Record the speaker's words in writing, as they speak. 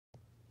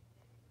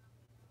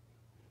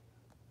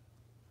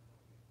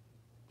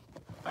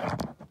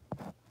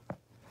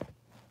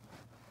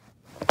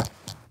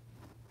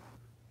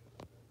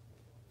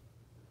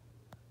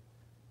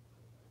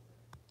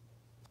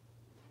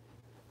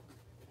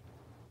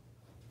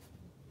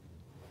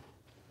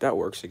That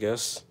works, I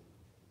guess.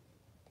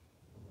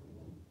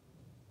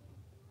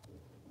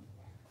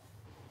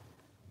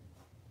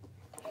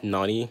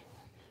 NANI.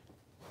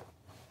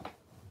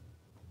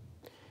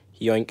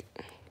 Yoink.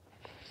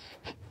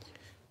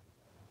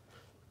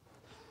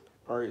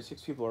 Alright,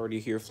 6 people already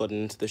here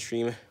flooding into the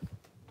stream.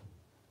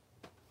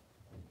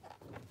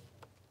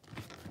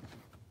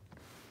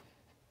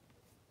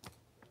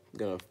 I'm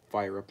gonna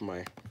fire up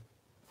my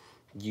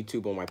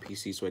YouTube on my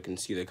PC so I can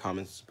see the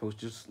comments. I was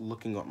just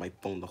looking at my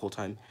phone the whole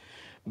time.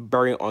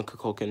 Barry on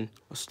Kukulkan.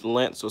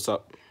 Lance, what's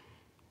up?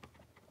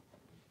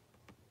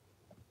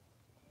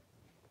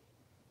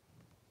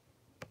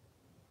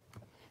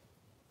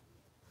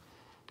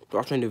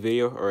 Watch my new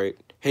video? Alright.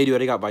 Hey dude,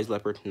 I got Vice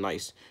Leopard.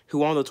 Nice. Who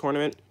won the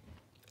tournament?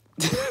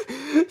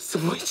 So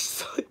much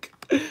suck.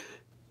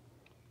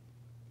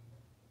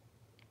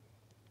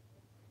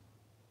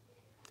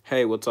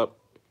 Hey, what's up?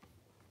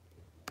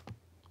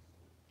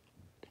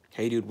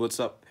 Hey dude, what's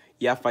up?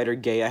 Yeah, fighter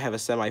gay, I have a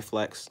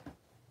semi-flex.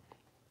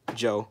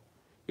 Joe.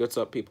 What's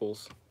up,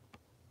 peoples?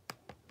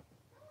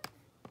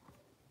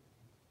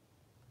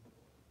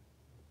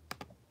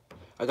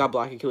 I got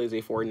Black Achilles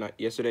A4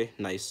 yesterday.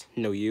 Nice.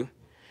 No you.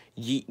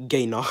 Yeet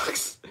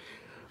Caynox.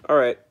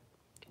 Alright.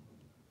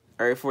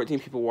 Alright, 14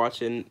 people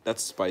watching.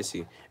 That's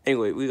spicy.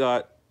 Anyway, we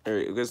got...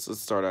 Alright, let's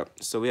start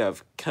up. So we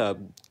have Caynox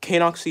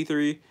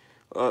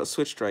C3,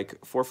 Switch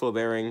Strike, 4-flow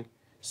bearing.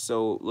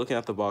 So looking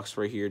at the box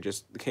right here,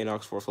 just the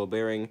Caynox 4-flow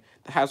bearing,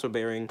 the Hasbro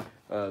bearing.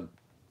 I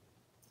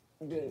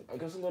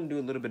guess I'm going to do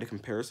a little bit of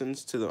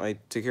comparisons to the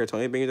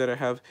Caratonia bearings that I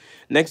have.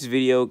 Next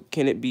video,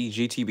 can it be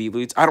GT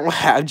Beyblades? I don't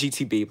have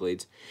GT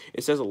Beyblades.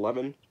 It says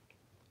 11.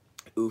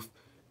 Oof.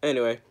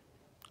 Anyway.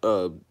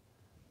 Yeah,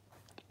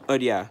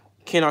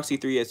 Caynox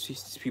C3,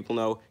 as people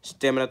know,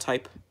 stamina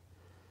type,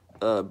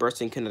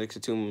 bursting kinetic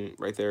tomb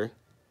right there.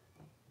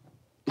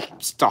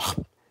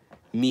 Stop.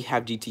 Me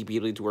have GT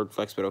Beyblade word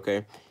flex, but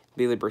okay.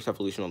 Beyblade burst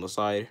evolution on the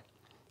side.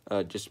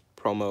 Just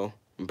promo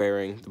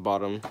bearing the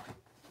bottom,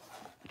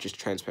 just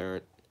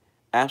transparent.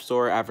 App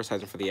store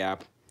advertising for the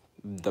app.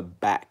 The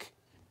back.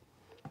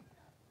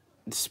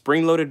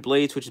 Spring-loaded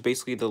blades, which is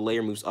basically the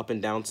layer moves up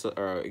and down to,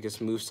 or I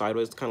guess moves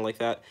sideways, kind of like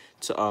that,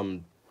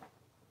 to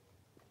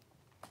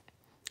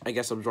I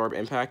guess absorb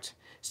impact.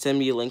 Send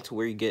me a link to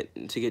where you get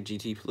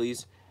GT,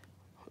 please.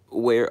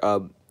 Where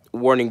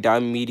warning,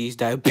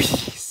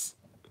 diabetes.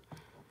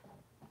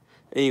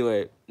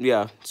 Anyway,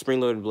 yeah,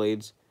 spring-loaded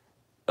blades.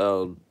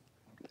 Ball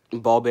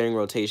bearing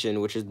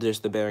rotation, which is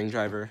just the bearing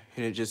driver,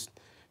 and it just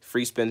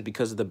free spins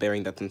because of the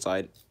bearing that's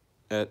inside.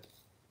 I'm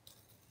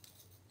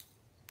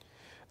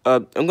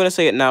gonna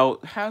say it now.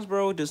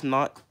 Hasbro does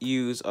not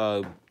use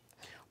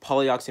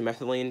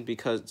polyoxymethylene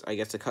because I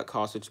guess to cut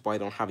costs, which is why I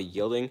don't have a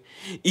yielding.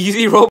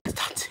 Easy rope.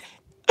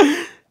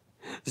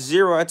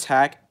 0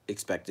 attack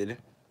expected.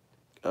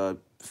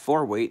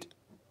 4 weight.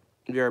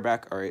 We are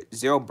back. Alright.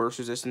 0 burst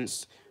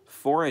resistance.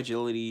 4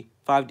 agility.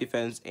 5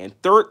 defense. And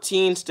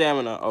 13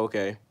 stamina.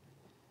 Okay.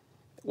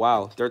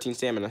 Wow. 13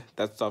 stamina.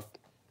 That's tough.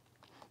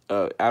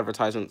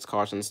 Advertisements,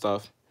 caution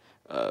stuff.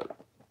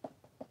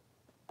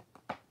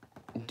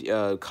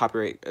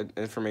 Copyright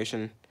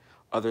information.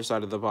 Other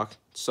side of the box.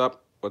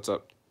 Sup? What's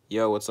up?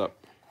 Yo, what's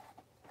up?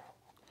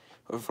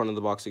 Front of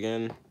the box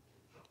again.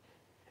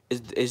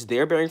 Is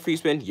there bearing free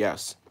spin?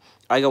 Yes.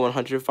 I got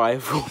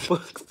 105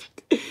 Robux.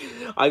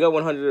 I got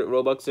 100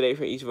 Robux today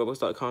from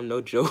easyrobux.com.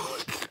 No joke.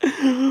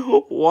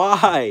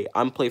 Why?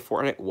 I'm playing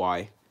Fortnite.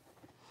 Why?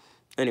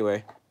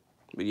 Anyway.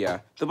 But yeah.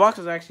 The box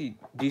is actually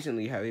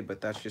decently heavy,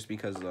 but that's just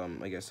because,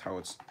 I guess how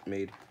it's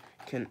made.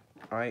 Can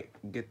I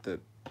get the...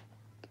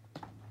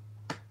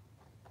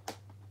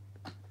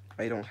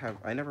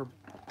 I never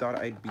thought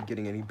I'd be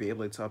getting any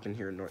Beyblades up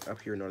here in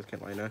North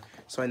Carolina,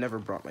 so I never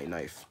brought my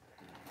knife.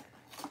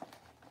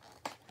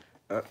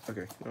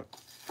 Okay. No.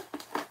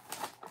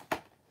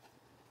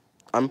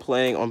 I'm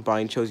planning on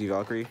buying Chozy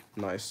Valkyrie.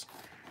 Nice.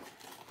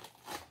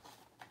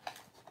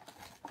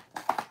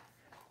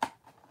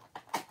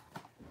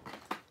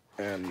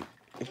 And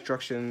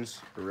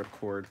instructions, the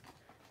ripcord,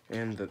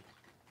 and the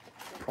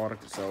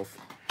product itself.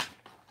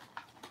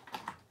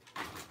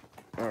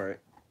 Alright.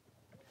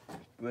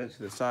 Went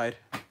to the side.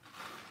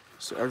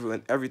 So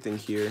everything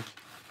here.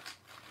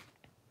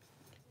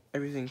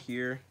 Everything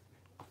here.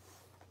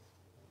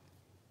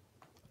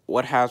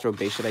 What Hasbro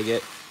base should I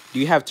get? Do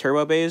you have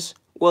turbo base?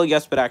 Well,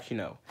 yes, but actually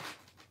no.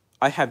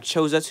 I have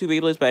Chozetsu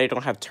Beyblades, but I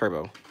don't have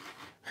turbo.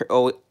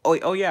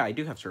 Oh yeah, I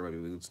do have turbo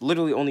Beyblades.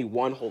 Literally only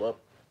one. Hold up.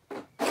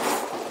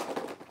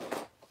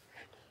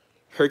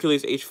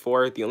 Hercules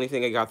H4. The only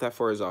thing I got that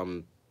for is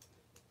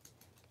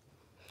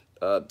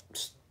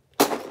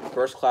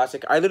Burst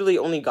Classic. I literally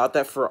only got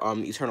that for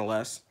Eternal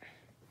S.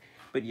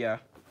 But yeah,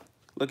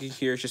 looking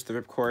here, it's just the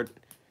ripcord,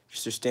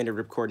 just a standard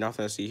ripcord.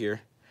 Nothing to see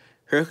here.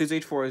 Hercules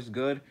H4 is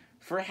good.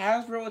 For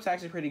Hasbro, it's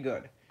actually pretty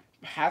good.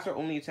 Hasbro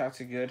only attacks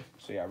are good.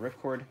 So yeah,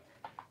 ripcord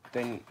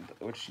thing,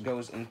 which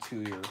goes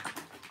into your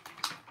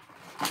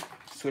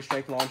Switch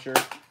Strike launcher.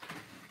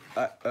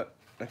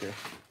 Okay.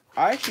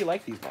 I actually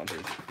like these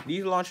launchers.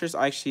 These launchers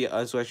actually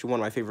is actually one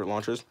of my favorite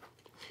launchers.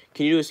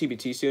 Can you do a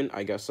CBT soon?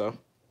 I guess so.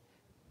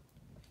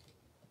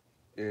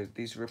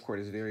 These ripcord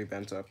is very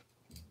bent up.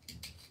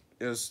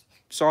 It was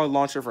solid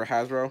launcher for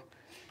Hasbro.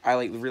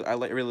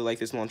 Really like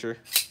this launcher.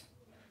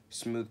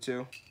 Smooth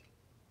too.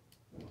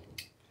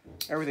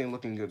 Everything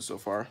looking good so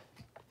far.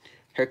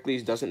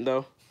 Hercules doesn't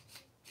though.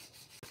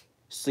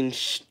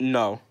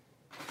 No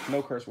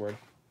curse word.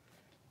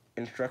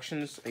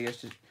 Instructions, I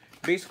guess.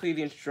 Basically,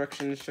 the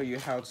instructions show you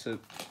how to,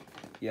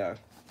 yeah.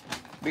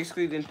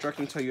 Basically, the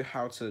instructions tell you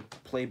how to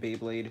play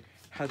Beyblade,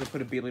 how to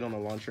put a Beyblade on the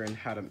launcher, and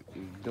how to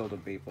build a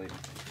Beyblade.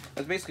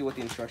 That's basically what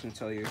the instructions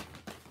tell you.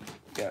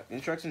 Yeah,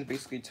 instructions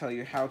basically tell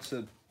you how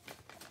to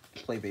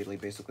play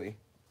Beyblade, basically.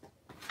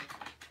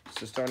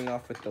 So starting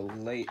off with the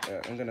I'm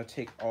gonna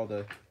take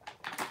the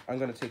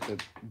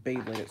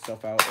Beyblade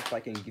itself out if I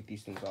can get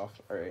these things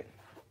off. All right.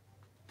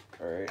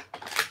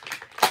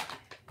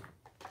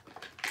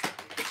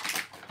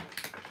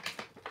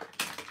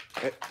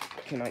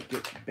 Can I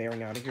get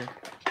bearing out of here,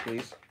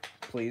 please?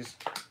 Please.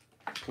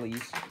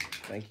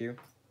 Thank you.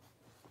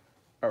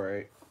 All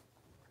right.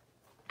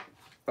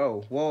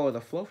 Oh, whoa! The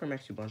flow from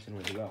actually blends in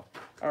really well.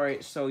 All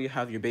right, so you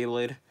have your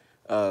Beyblade,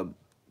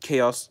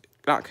 Caynox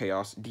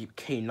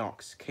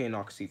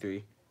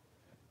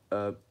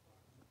C3.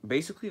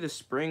 Basically the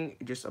spring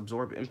just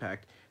absorbed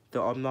impact,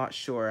 though I'm not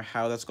sure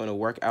how that's going to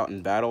work out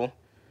in battle.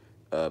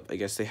 I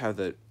guess they have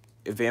the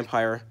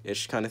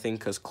vampire-ish kind of thing,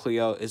 because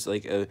Cleo is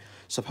like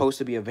supposed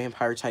to be a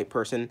vampire type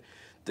person.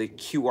 The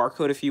QR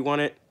code if you want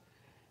it.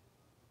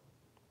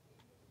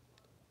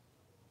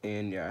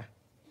 And yeah.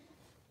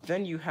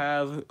 Then you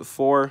have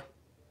 4.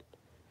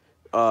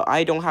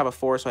 I don't have a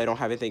 4, so I don't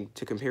have anything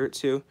to compare it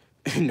to.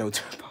 No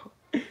turbo.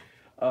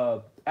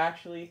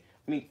 Actually,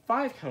 I mean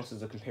 5 counts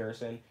as a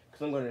comparison,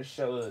 because I'm going to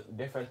show the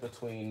difference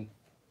between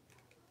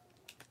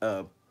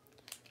 5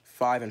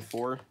 and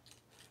 4.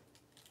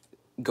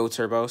 Go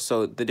turbo.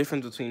 So the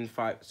difference between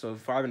 5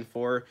 and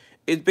 4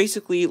 is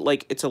basically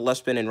like it's a left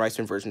spin and right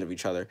spin version of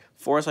each other.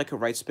 4 is like a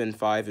right spin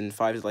 5, and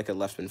 5 is like a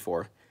left spin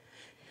 4.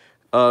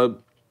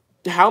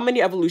 How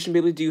many evolution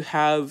Beyblade do you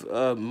have?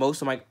 I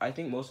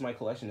think most of my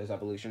collection is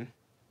evolution.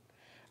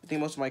 I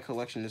think most of my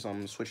collection is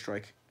on Switch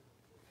Strike.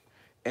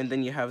 And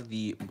then you have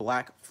the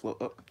black flow.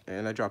 Oh,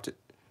 and I dropped it.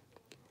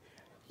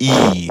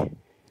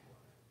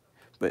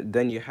 But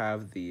then you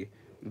have the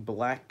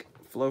black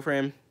flow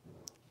frame.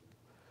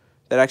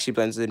 That actually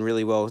blends in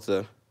really well with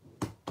the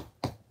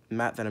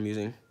mat that I'm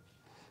using.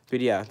 But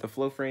yeah, the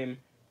flow frame,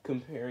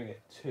 comparing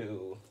it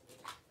to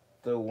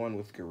the one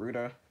with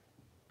Garuda,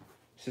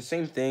 it's the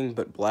same thing,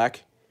 but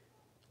black,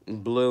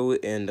 blue,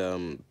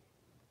 and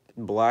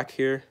black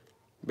here,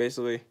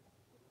 basically.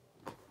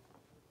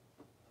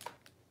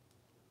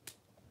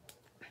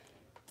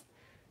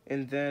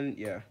 And then,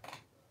 yeah,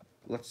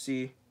 let's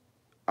see.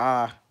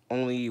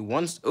 Only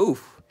one,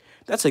 oof.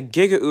 That's a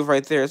giga oof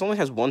right there. It only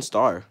has 1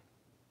 star.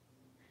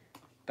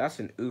 That's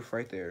an oof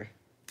right there.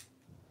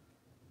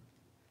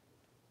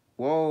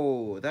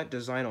 Whoa, that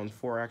design on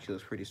 4 actually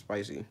is pretty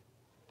spicy.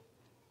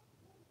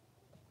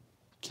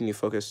 Can you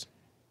focus?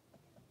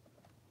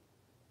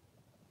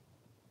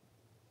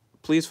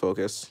 Please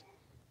focus.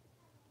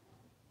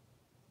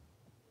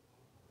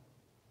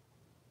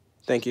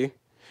 Thank you.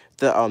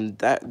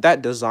 The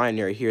that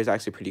design right here is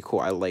actually pretty cool.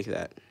 I like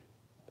that.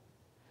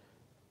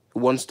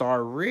 1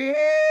 star. Really?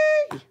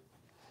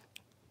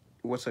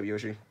 What's up,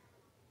 Yoshi?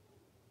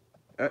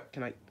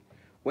 Can I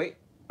wait?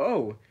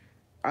 Oh,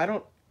 I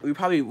don't. We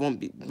probably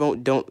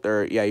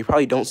you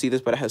probably don't see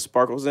this, but it has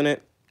sparkles in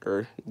it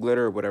or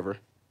glitter or whatever.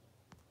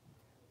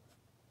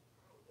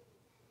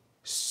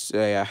 So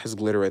yeah, it has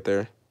glitter right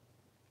there.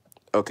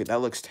 Okay,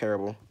 that looks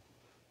terrible.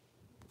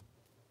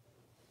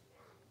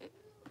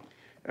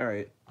 All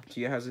right, so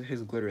yeah, it has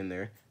his glitter in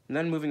there. And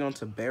then moving on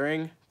to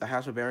bearing, the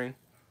Hasbro bearing.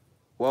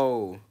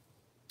 Whoa.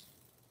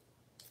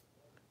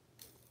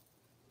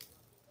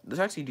 This is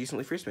actually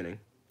decently free spinning.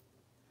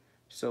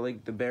 So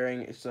like the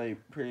bearing, it's like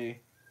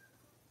pretty.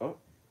 Oh.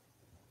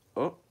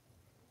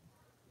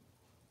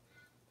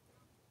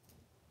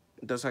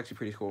 That's actually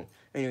pretty cool.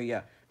 Anyway,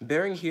 yeah,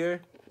 bearing here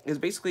is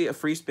basically a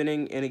free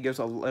spinning, and it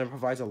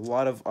provides a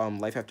lot of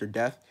life after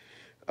death.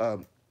 I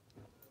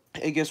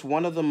guess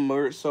one of the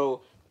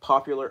most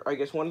popular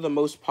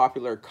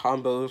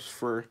combos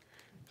for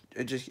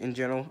just in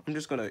general.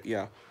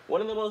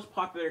 One of the most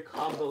popular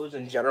combos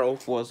in general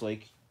was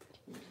like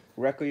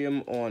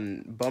Requiem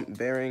on bump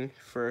bearing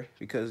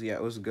because yeah,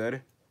 it was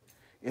good.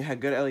 It had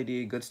good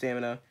LED, good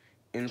stamina,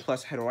 and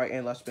plus had right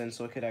and left spin,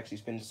 so it could actually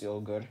spin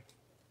still good.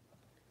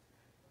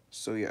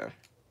 So yeah,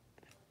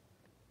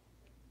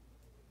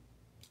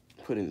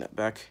 putting that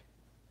back.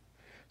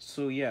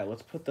 So yeah,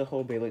 let's put the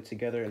whole Beyblade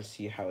together and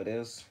see how it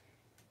is.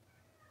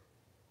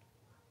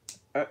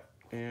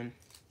 And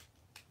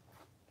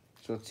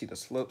so let's see the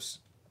slopes.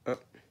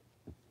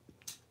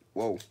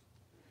 Whoa.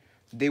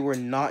 They were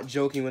not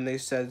joking when they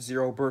said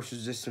 0 burst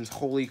resistance.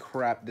 Holy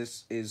crap,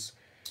 this is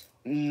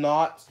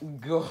not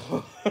good.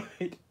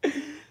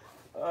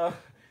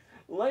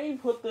 Let me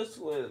put this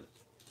with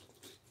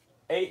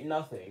 8-0.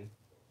 Let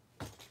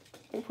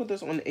me put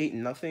this on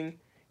 8-0.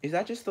 Is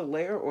that just the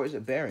layer or is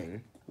it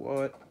bearing?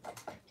 What?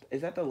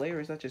 Is that the layer or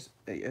is that just...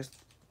 Yes.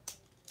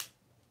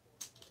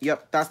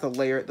 Yep, that's the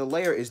layer. The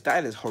layer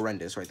that is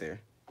horrendous right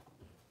there.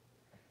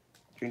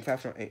 Green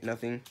capture ain't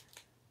nothing.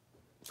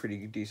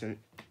 Pretty decent.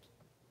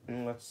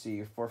 And let's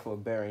see,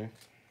 4-foot bearing.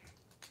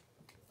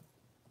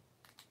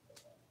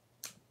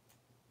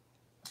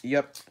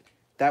 Yep,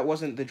 that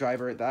wasn't the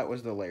driver. That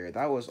was the layer.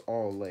 That was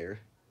all layer.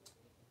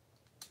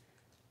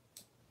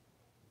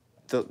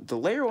 The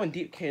layer on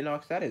deep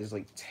Caynox, that is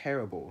like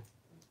terrible.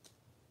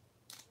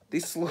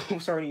 These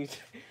slopes aren't even.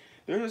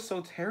 They're just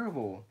so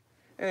terrible.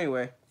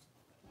 Anyway,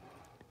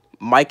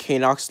 my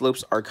Caynox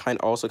slopes are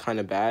also kind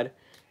of bad.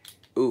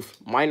 Oof,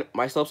 my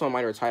slopes on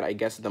mine are tight. I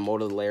guess the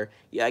mold of the layer.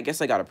 Yeah, I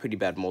guess I got a pretty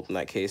bad mold in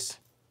that case.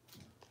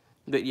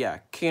 But yeah,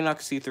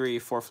 Caynox C3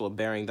 4-foot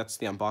bearing. That's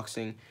the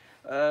unboxing.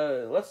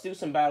 Let's do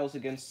some battles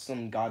against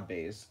some God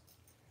Bays.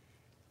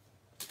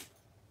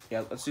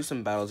 Yeah, let's do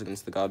some battles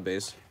against the God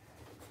Bays.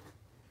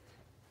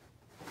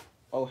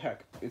 Oh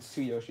heck, it's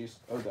 2 Yoshis.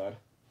 Oh god.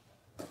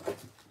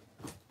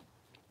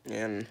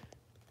 And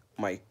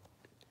my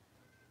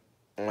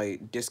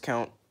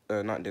discount,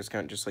 not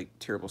discount, just like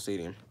terrible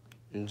stadium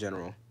in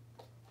general.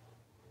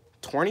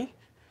 20?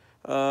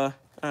 I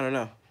don't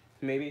know.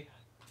 Maybe.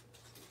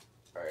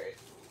 Alright.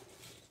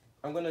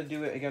 I'm gonna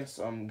do it against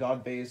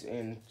God Bays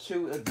and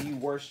 2 of the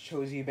worst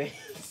Chozy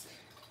Bays.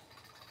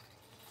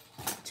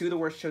 2 of the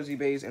worst Chozy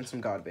Bays and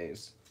some God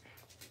Bays.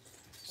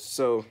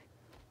 So,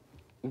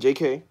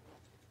 JK.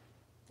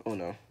 Oh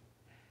no.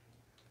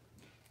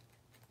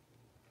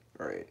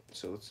 Alright,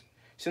 so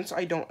since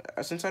I don't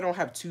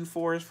have 2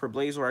 4s for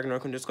Blaze or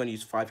Ragnarok, I'm just gonna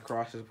use 5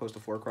 cross as opposed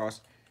to 4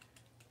 cross.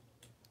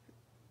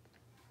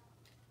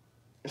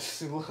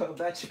 Love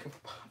that chicken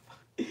pop.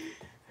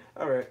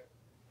 Alright.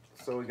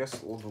 So I guess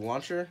the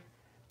launcher.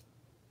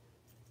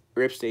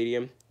 Rip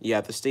Stadium.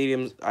 Yeah, the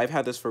stadiums, I've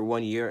had this for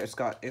 1 year. It's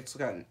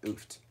gotten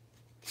oofed.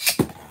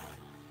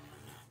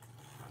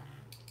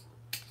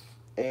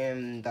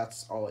 And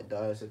that's all it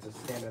does. It's a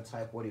stamina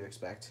type. What do you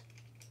expect?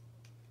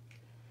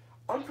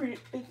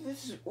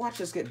 Watch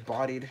this get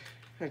bodied.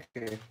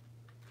 Okay.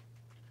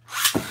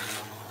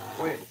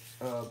 Wait,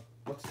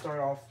 let's start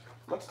off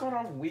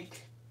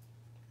weak.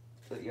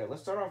 Yeah,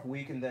 let's start off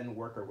weak and then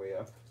work our way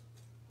up.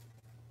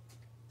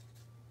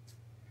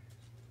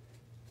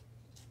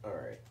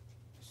 Alright.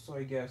 So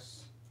I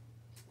guess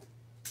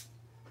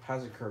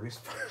Hazard Kirby's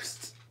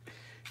first.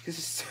 This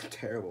is so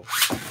terrible.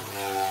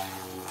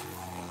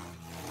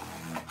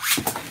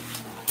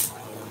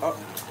 Oh.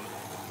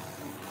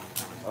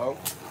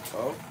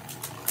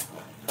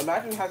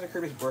 Imagine Hazard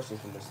Kirby's bursting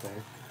from this thing.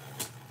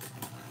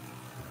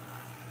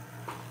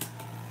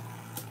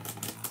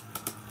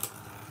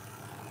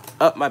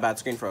 Oh, my bad,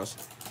 screen froze.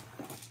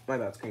 My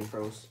bad, screen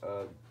froze.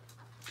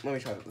 Let me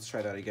try that. Let's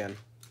try that again.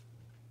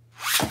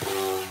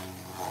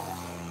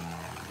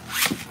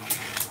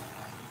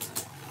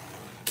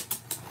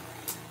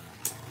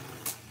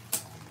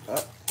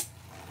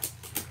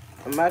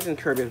 Imagine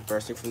Kirby is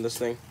bursting from this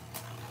thing.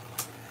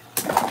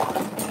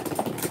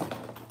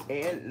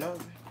 And no.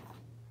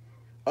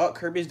 Oh,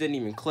 Kirby's didn't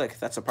even click.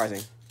 That's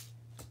surprising.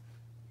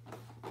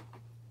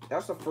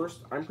 That's the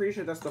first. I'm pretty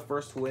sure that's the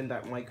first win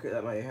that might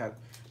have.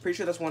 Pretty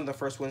sure that's one of the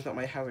first wins that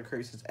my Hazard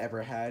Kirby has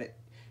ever had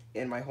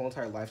in my whole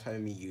entire lifetime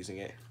of me using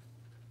it.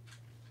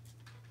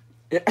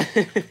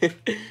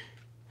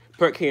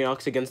 Put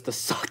Caynox against the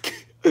suck.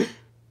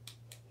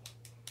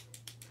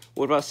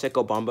 What about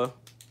Sicko Bomba?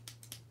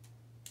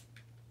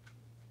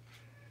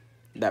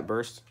 That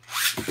burst.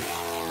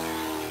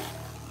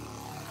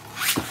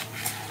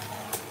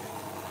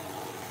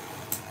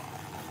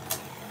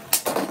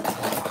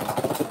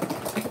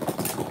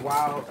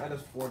 Wow, that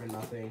is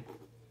 4-0.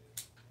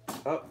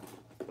 Oh,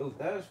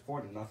 that is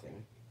 4-0.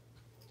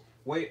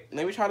 Wait,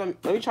 let me try to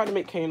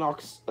make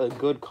Caynox a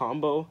good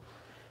combo.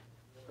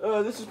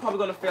 This is probably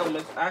gonna fail.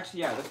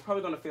 Actually, yeah, this is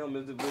probably gonna fail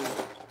miserably.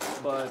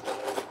 But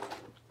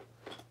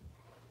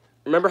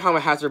remember how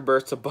my Hazard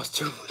burst to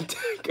Buster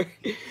Attacker?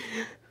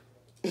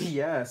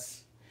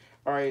 Yes.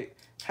 All right,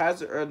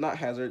 not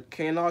Hazard.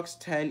 Caynox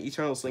 10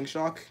 Eternal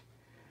Slingshot.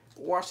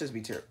 Watch this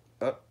be terrible.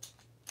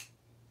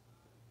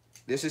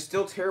 This is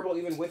still terrible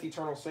even with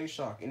Eternal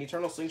Slingshot. And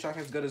Eternal Slingshot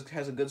has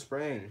a good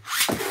spring.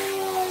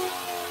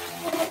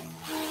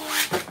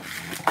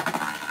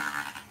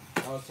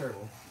 That was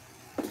terrible.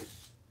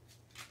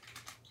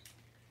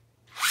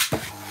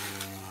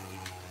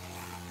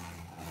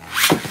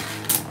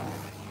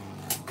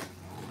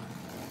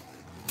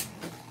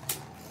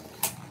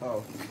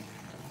 Oh.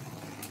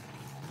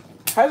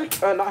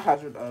 Hazard, not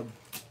Hazard,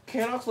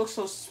 Caynox looks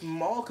so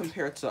small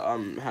compared to,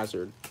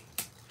 Hazard.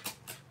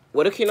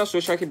 What if Caynox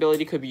Switch Strike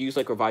ability could be used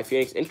like Revive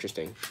Phoenix?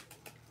 Interesting.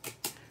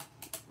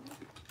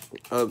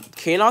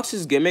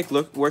 Caynox's gimmick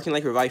working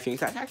like Revive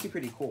Phoenix, that's actually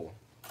pretty cool.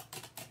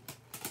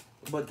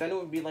 But then it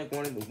would be like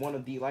one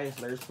of the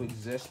lightest layers to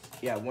exist.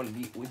 Yeah,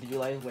 with the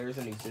lightest layers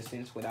in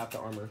existence without the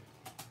armor.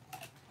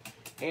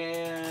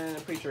 And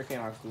I'm pretty sure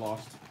Caynox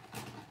lost.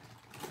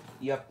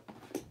 Yep.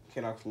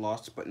 Caynox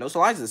lost, but no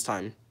Slides this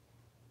time.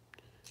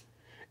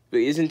 But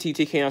isn't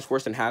TT Caynox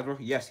worse than Hasbro?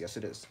 Yes,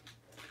 it is.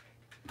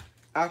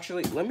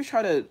 Actually, let me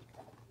try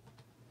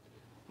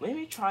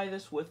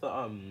this with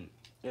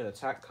an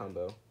attack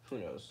combo. Who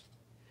knows?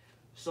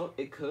 So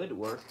it could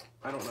work.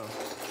 I don't know.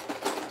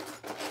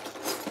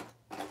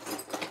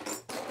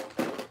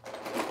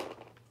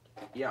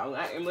 Yeah,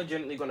 I'm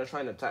legitimately gonna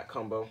try an attack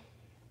combo.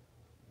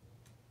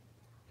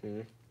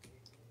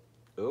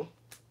 Oh.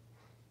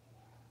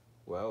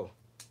 Well.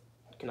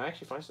 Can I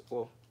actually find some?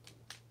 Well.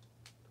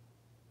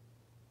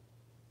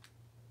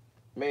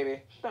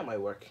 Maybe. That might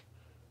work.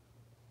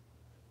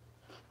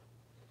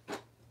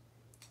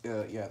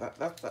 Yeah,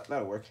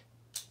 that'll work.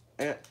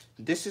 And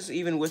this is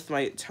even with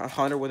my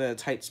Hunter with a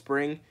tight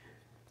spring,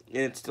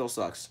 and it still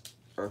sucks.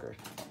 Okay.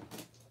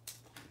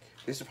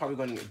 This is probably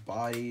going to get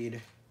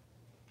bodied.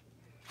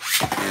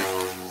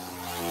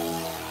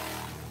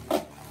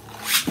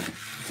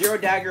 Zero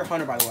dagger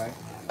Hunter, by the way.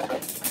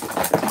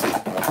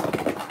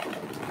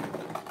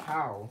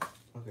 How?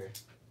 Okay.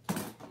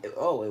 It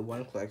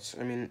one clicked.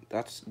 I mean,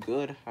 that's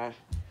good.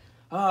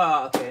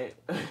 Okay.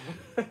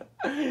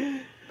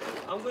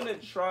 I'm gonna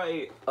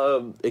try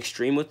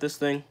extreme with this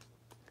thing.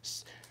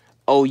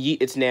 Oh,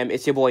 it's Nam.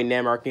 It's your boy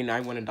Nam Arcane.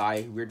 I want to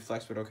die. Weird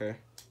flex, but okay.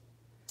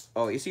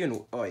 Oh, it's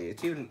even. Oh, yeah,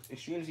 it's even.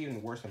 Extreme's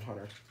even worse than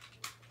Hunter.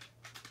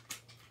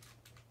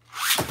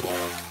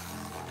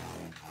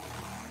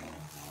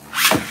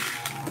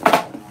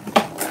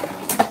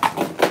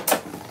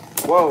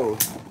 Whoa.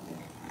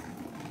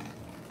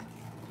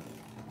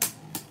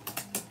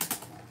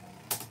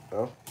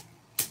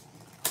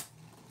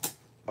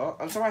 Oh,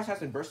 I'm surprised it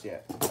hasn't burst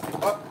yet.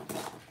 Oh,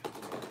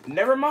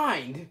 never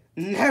mind.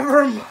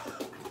 Never mind.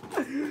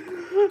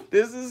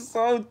 This is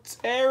so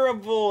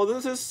terrible.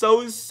 This is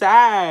so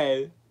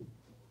sad.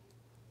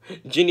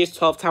 Genius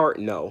 12 Tower?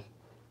 No.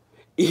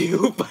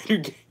 You fighter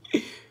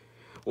game.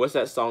 What's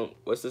that song?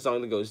 What's the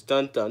song that goes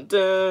dun dun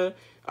dun?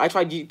 I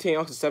tried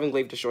Caynox 7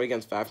 Glaive Destroy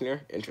against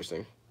Fafnir.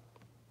 Interesting.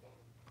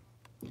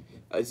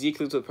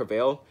 Z-Clues with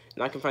Prevail.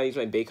 Not confined to use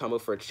my bait combo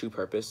for its true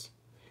purpose.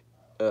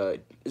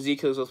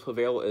 Z-Clues with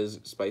Prevail is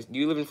spice. Do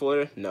you live in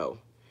Florida? No.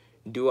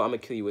 Duo, I'm gonna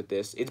kill you with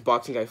this. It's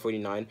Boxing Guy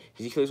 49.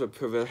 Z-Clues with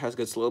Prevail has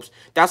good slopes.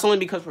 That's only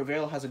because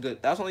Prevail has a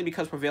good. That's only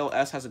because Prevail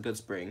S has a good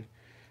spring.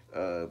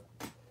 And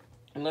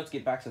let's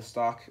get back to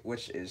stock,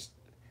 which is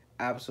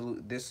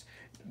absolute. This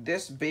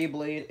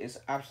Beyblade is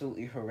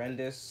absolutely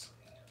horrendous.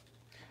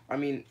 I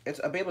mean, it's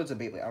a Beyblade's a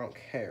Beyblade. I don't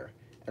care.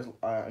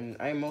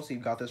 I mostly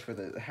got this for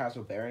the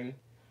Hasbro bearing.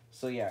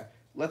 So yeah,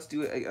 let's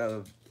do it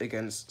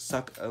against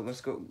Suck.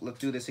 Let's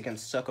do this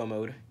against Sucko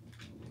mode.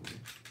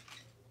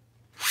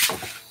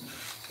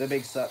 The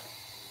big suck.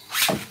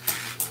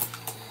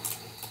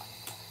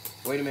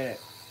 Wait a minute.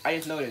 I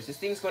just noticed this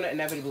thing's going to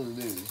inevitably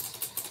lose.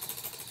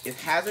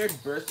 If Hazard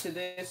bursts to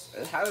this,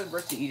 Hazard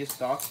bursts to Aegis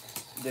stock,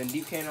 then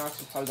Deep Caynox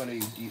is probably going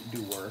to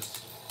do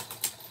worse.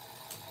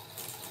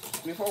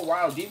 I mean, for a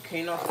while, Deep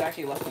Caynox is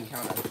actually less than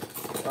counter.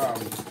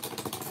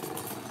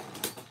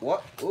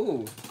 What?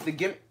 Ooh, the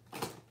gimmick.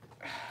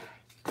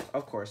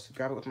 Of course,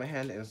 grab it with my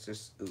hand and it's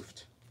just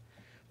oofed.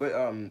 But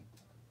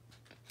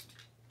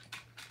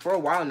for a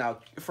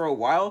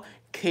while,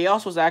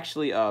 Chaos was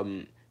actually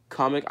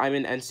comic. I'm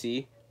in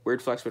NC.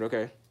 Weird flex, but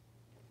okay.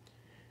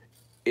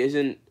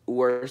 Isn't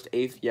worst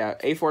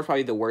A4 is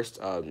probably the worst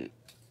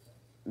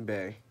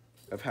bay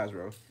of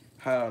Hasbro.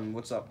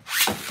 What's up?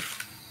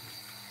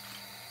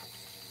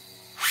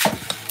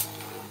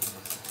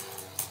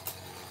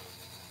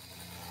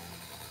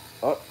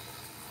 Oh,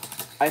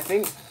 I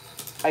think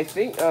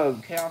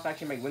Chaos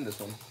actually might win this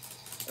one,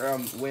 or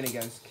win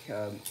against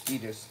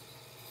Aegis,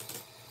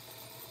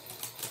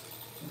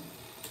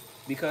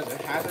 because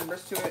it has a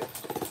burst to it.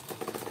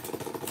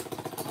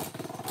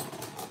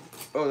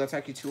 Oh, that's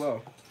actually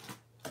 2-0.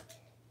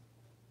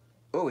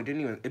 Oh,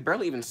 it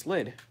barely even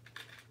slid.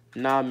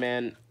 Nah,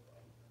 man.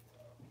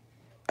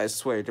 I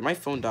swear, did my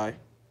phone die?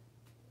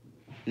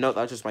 No,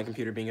 that's just my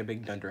computer being a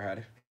big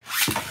dunderhead.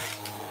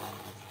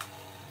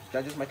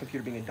 That's just my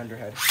computer being a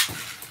dunderhead.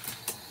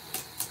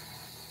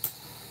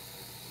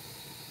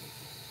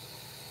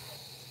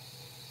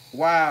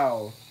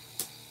 Wow.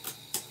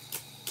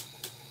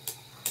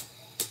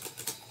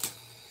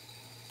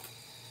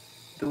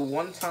 The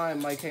one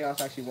time my Chaos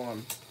actually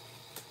won.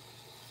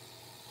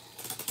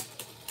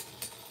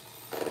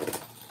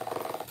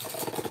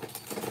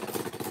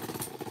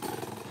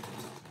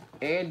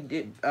 And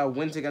it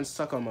wins against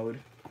Sucko mode.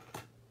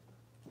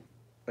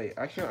 Wait,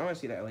 actually, I want to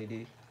see that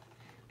LED.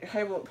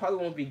 It probably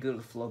won't be good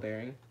with flow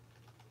bearing.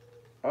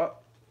 Oh,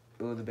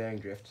 the bearing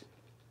drift.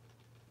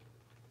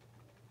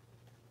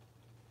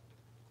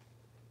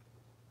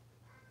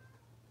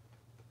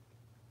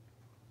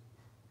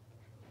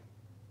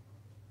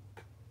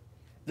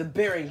 The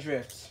bearing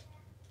drift.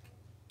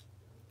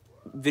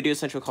 Video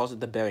Central calls it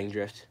the bearing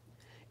drift.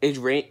 Is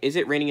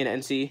it raining in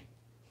NC?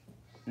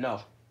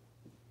 No.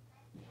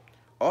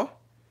 Oh,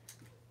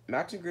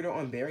 Maximum Grid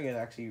on bearing it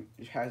actually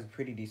has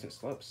pretty decent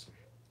slopes.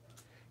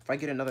 If I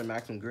get another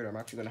Maximum Grid, I'm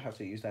actually gonna have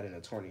to use that in a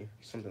tourney,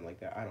 something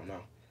like that. I don't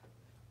know.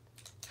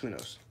 Who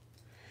knows?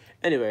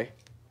 Anyway,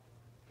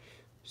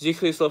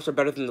 Z-Achilles slopes are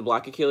better than the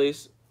Black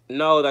Achilles.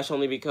 No, that's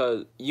only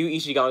because you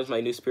Ichigami is my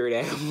new spirit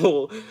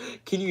animal.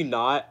 Can you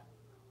not?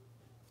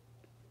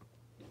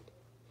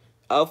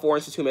 L4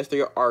 and Satum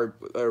S3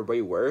 are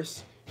way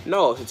worse.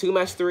 No, Satum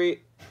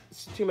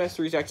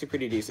S3 is actually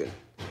pretty decent.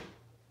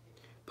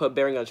 Put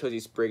bearing on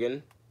Chozy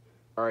Spriggan.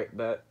 Alright,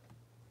 bet.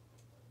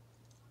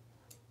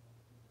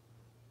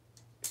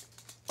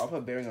 I'll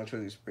put bearing on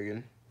Chozy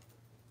Spriggan.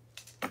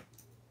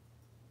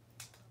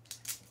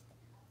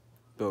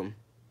 Boom.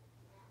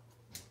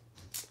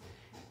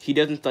 He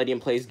doesn't study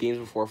and plays games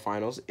before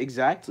finals.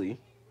 Exactly.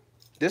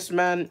 This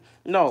man,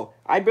 no,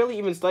 I barely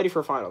even studied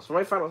for finals. For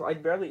my finals, I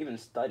barely even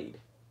studied.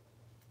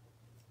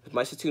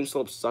 My Satum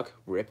slopes suck.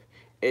 Rip.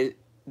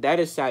 That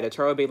is sad. A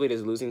Taro Beyblade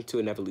is losing to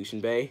an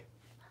Evolution Bay.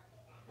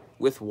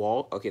 With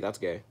wall? Okay, that's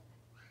gay.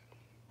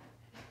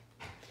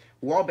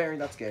 Wall bearing,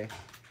 that's gay.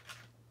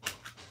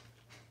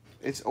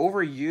 It's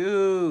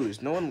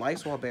overused. No one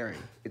likes wall bearing.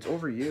 It's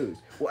overused.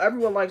 Well,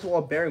 everyone likes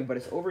wall bearing, but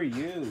it's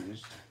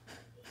overused.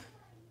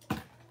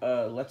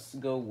 Let's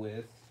go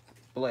with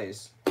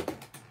Blaze.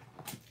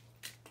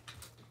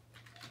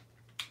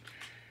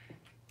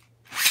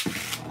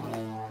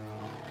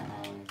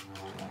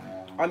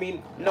 I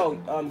mean, no,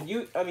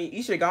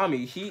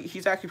 Ishigami,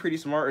 he's actually pretty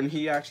smart, and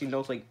he actually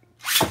knows, like,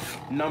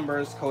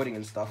 numbers, coding,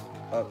 and stuff.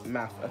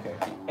 Math, okay.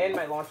 And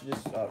my launcher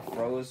just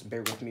froze.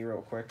 Bear with me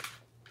real quick.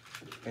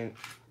 And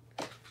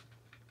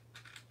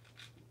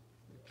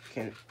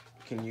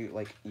can you,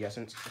 like,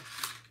 yesence?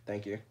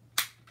 Thank you.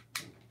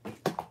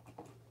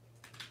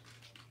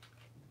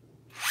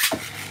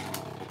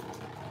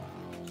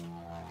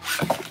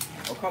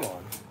 Oh, come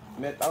on.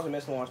 That was a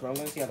missile launch, but I'm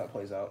gonna see how that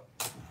plays out.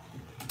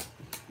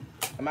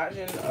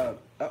 Imagine, oh,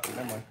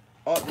 never mind.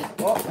 Oh,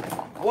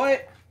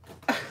 what?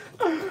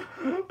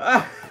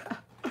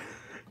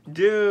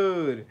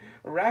 Dude,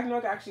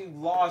 Ragnarok actually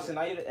lost, and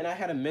I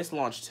had a miss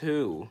launch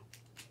too.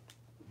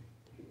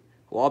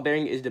 Wall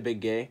bearing is the big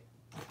gay,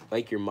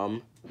 like your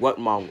mom. What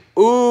mom?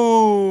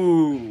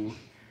 Ooh,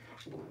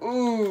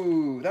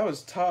 that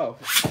was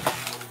tough.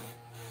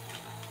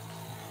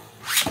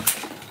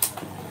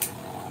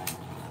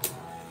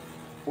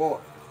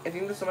 Well, I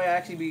think this might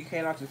actually be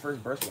Caynox's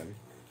first burst win.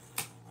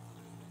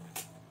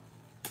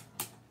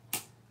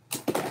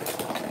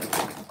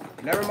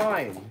 Never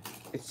mind.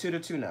 It's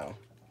 2-2 now.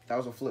 That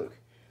was a fluke.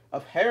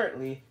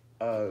 Apparently,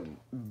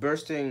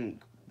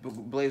 bursting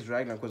Blaze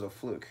Ragnarok was a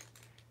fluke.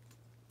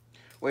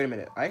 Wait a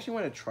minute. I actually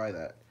want to try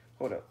that.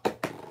 Hold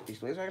up. Is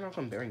Blaze Ragnarok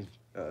on bearing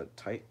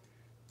tight?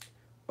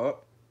 Oh,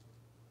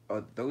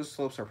 those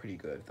slopes are pretty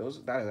good.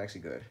 That is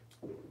actually good.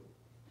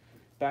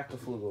 Back to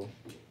Flugel.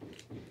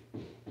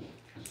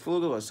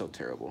 Flugel is so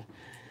terrible.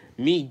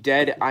 Me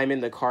dead. I'm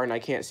in the car and I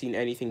can't see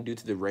anything due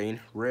to the rain.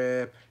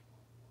 Rip.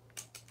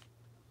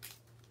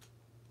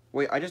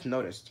 Wait, I just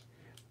noticed.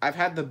 I've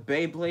had the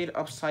Beyblade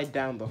upside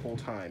down the whole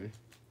time.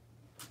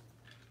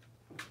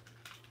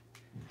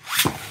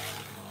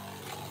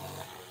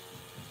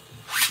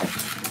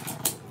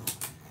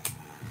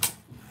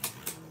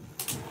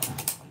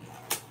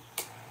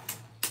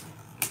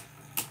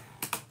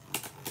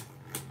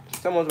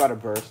 Someone's about to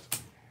burst.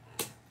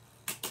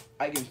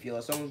 I can feel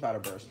it. Someone's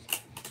about to burst.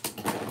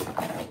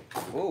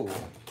 Ooh.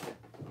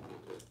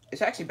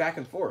 It's actually back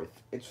and forth.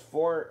 It's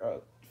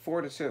 4-2.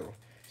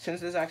 Since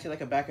there's actually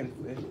like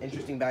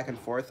interesting back and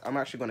forth, I'm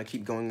actually going to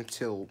keep going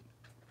until,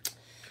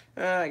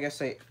 I guess,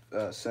 say,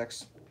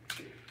 6.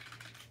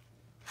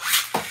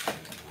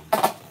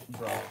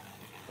 Bro.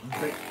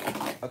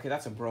 Okay,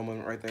 that's a bro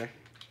moment right there.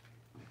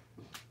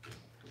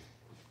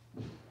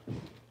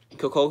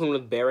 Kokokum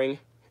with bearing.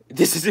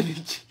 This is an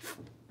achievement.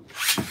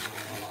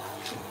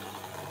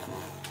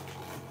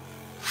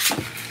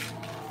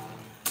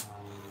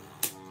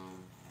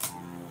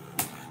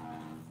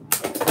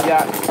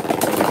 Yeah.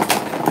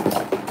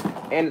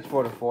 And it's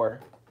 4-4.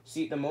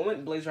 See, the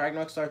moment Blaze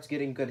Ragnarok starts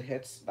getting good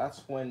hits,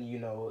 that's when, you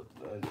know,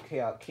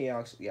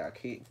 Caynox, yeah,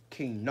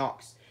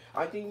 Caynox.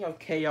 I'm thinking of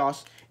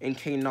Chaos and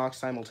Caynox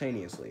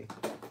simultaneously.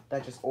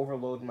 That just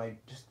overloaded my,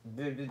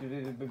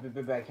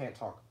 I can't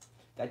talk.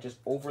 That just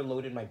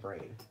overloaded my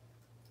brain.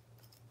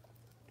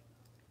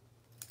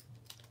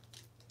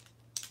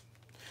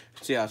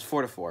 So yeah, it's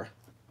 4-4.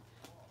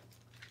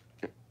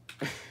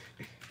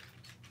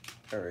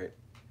 Alright.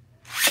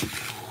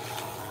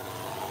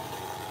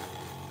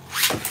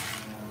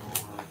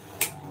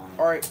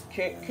 Alright,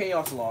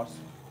 Chaos lost.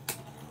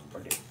 Or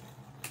did.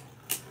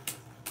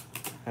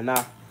 And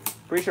nah,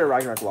 pretty sure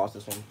Ragnarok lost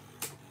this one.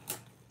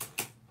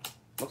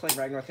 Looks like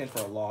Ragnarok's in for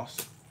a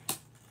loss.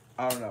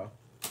 I don't know.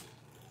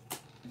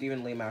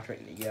 Demon lame after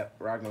it. Yep,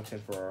 Ragnarok's in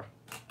for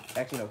a...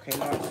 Actually, no,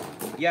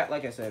 Caynox. Yeah,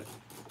 like I said.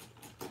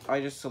 I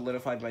just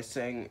solidified by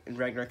saying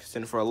Ragnarok's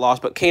in for a loss,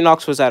 but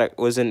Caynox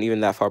wasn't even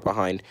that far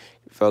behind.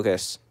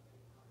 Focus.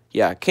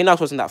 Yeah,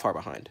 Caynox wasn't that far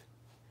behind.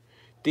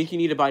 Think you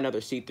need to buy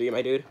another C3,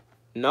 my dude?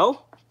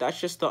 No? That's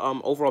just the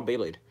overall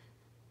Beyblade.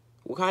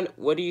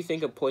 What do you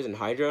think of Poison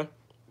Hydra?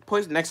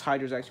 Next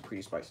Hydra is actually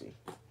pretty spicy.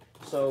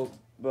 So,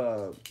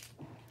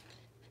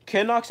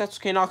 Caynox, that's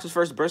Caynox's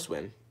first burst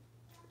win.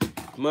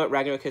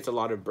 Ragnarok hits a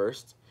lot of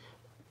bursts.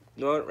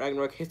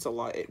 Ragnarok hits a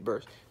lot, it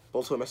bursts.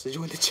 Also a message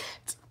in the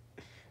chat.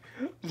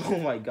 Oh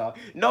my god.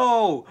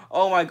 No!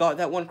 Oh my god,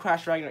 that one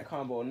Crash Ragnarok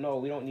combo. No,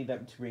 we don't need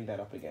that to bring that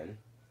up again.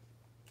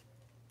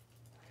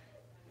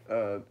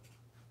 Uh,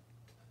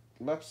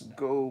 let's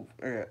go.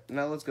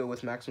 Now let's go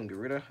with Maximum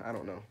Garuda. I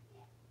don't know.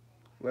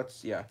 Let's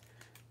see. All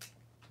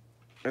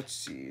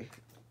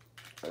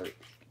right,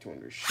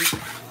 200 shoot.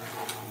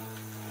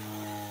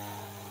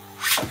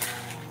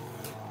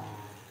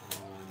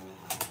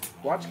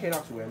 Watch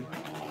Caynox win.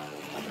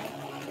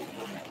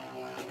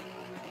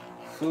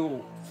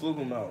 Flu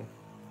will know.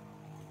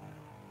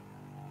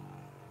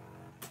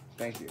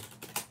 Thank you.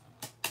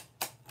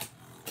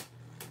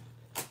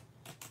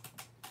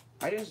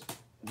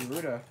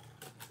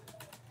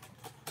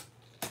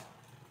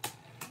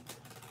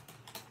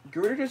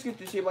 Garuda just gets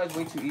destabilized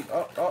way too easy.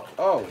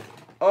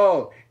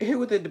 Oh! It hit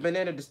with the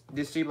banana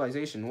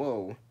destabilization.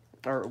 Whoa.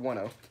 Or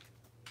 1-0.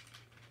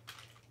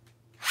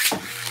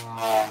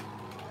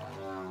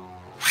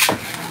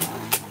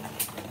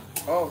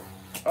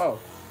 Oh.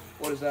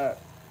 What is that?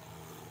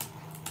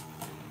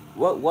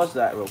 What was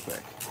that, real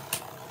quick?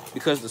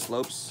 Because the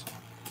slopes.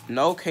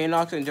 No,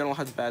 Caynox in general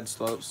has bad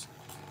slopes.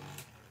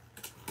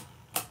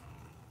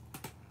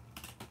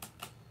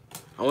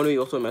 I want to be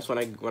also a mess when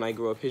I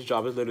grow up. His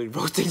job is literally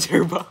roasting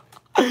turbo.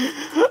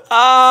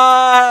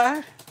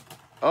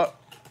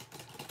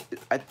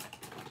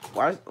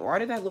 Why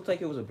did that look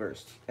like it was a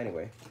burst?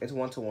 Anyway, it's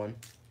 1-1.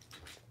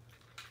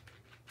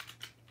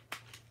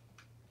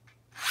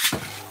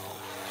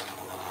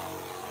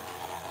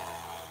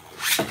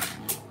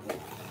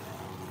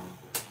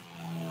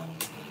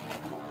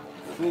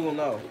 Who will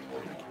know?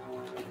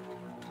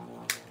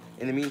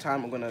 In the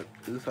meantime, I'm gonna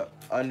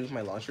unmove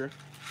my launcher.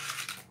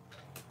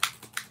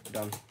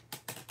 Done.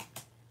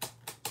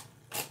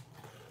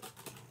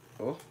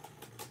 Oh,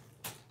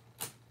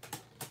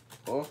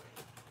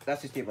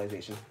 that's the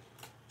stabilization.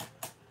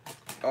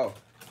 Oh.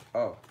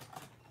 All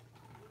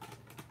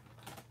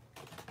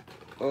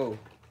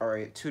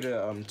right,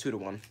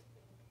 2-1.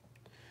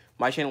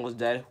 My channel was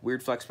dead.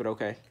 Weird flex, but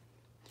okay.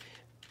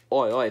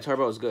 Oh,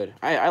 Turbo is good.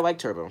 I like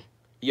Turbo.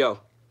 Yo,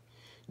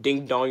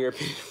 ding dong your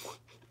opinion.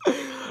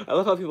 I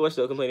love how people are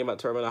still complaining about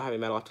Turbo not having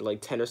metal after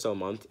like 10 or so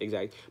months.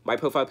 Exactly. My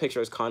profile picture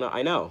is Kana.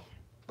 I know.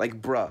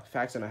 Like, bruh.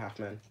 Facts and a half,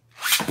 man.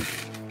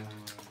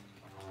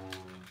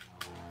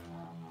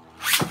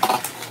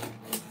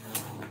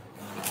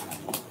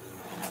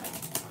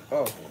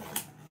 Oh.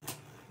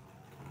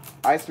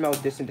 I smell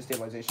distant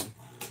destabilization.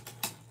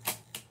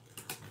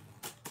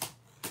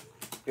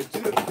 It's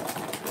in the...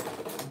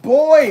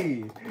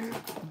 Boy,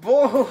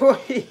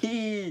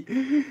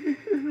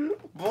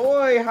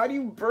 how do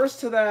you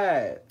burst to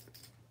that?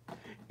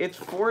 It's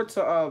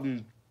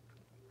 4-1.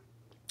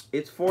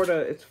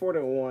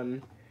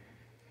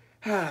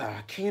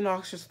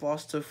 Caynox just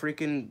lost to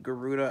freaking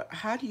Garuda.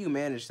 How do you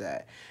manage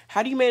that?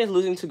 How do you manage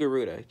losing to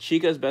Garuda?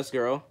 Chica's best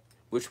girl.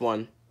 Which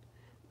one?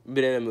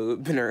 Banana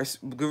move.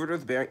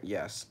 Garuda's bearing.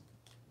 Yes.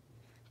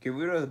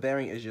 Garuda's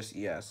bearing is just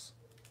yes.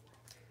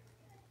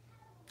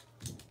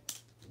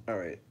 All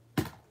right.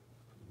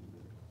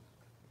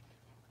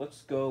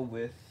 Let's go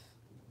with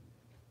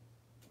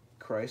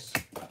Christ.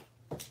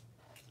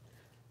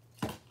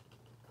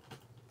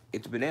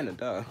 It's banana,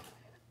 duh.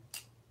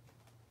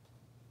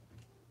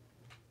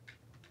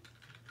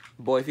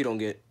 Boy, if you don't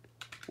get...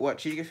 What,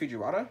 Chica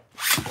Fujiwara?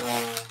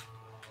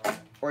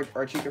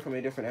 Or Chica from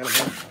a different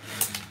anime?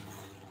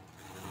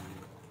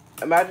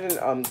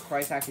 Imagine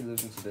Christ actually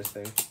losing to this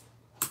thing.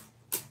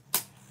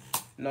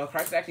 No,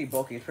 Christ is actually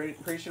bulky.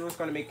 Pretty sure it's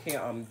going to make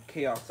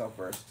Chaos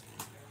self-burst.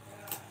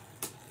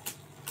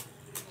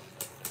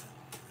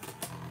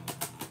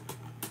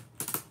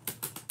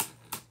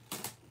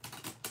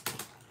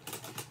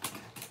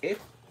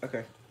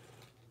 Okay.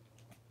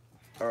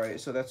 Alright,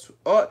 so that's...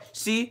 Oh,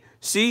 see?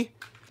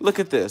 Look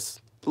at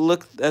this.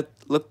 Look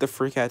the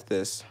freak at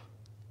this.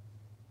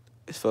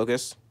 Is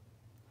focus.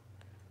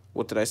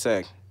 What did I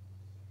say?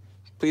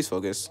 Please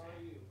focus.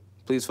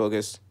 Please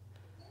focus.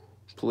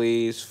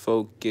 Please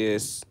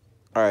focus.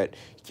 Alright.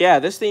 Yeah,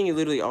 this thing is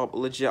literally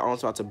legit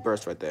almost about to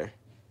burst right there.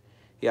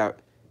 Yeah.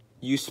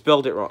 You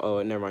spelled it wrong.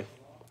 Oh, never mind.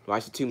 My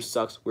tomb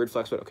sucks. Weird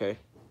flex, but okay.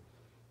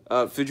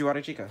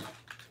 Fujiwara Chica.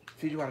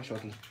 Fujiwara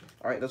Shoki.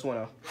 Alright, that's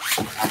 1-0.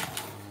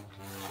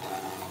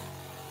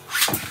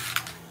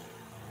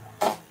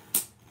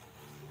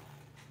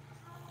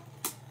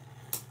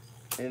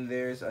 And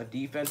there's a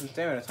defense and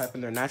stamina type in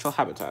their natural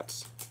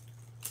habitats.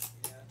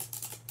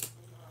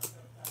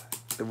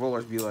 The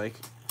rollers be like.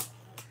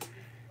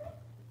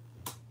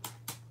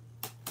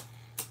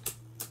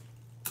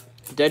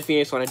 Dead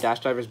Phoenix on a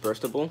dash diver is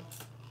burstable.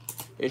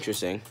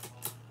 Interesting.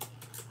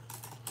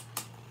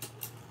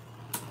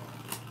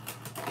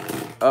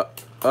 Up.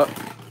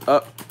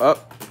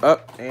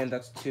 And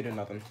that's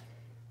 2-0.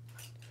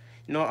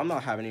 You know, I'm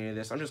not having any of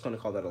this. I'm just going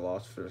to call that a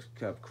loss for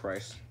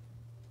Christ.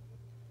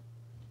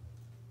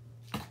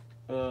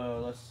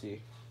 Let's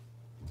see.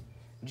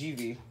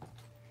 GV.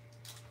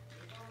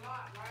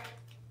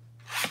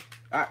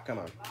 Ah, come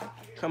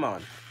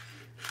on.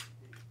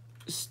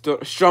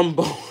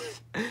 Stromboli.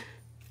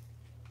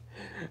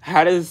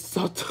 How does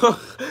Soto...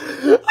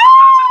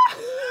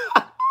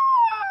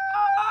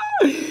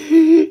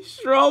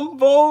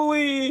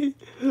 Stromboli.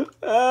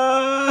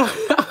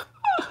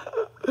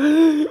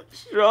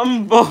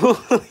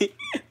 Stromboli.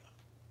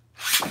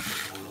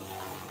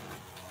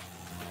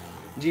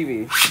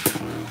 GV.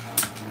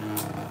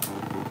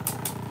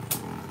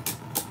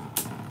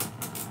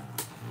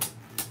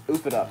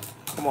 Oof it up.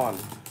 Come on.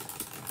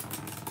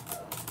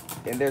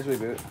 And there's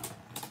Reboot.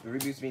 The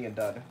Reboot's being a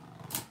dud.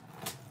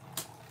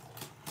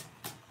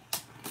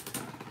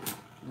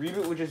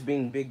 Reboot was just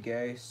being big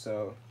gay,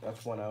 so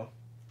that's 1-0.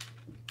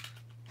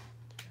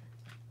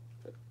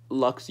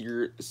 Lux,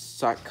 your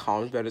sack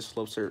comms better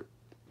slopes are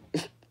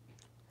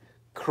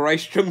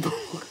Christ.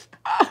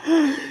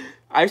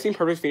 I've seen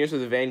Perfect Phoenix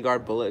with a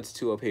Vanguard bullet. It's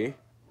too OP.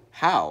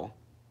 How?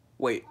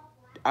 Wait,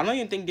 I don't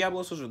even think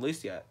Diablos was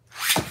released yet.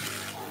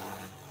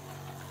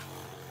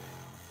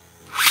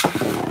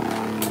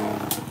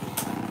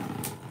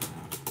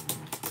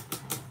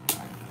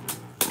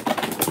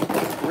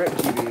 Rip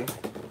GV.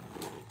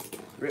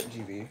 Rip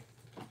GV.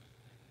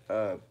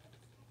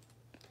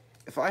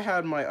 If I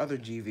had my other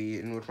GV,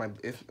 in which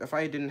if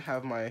I didn't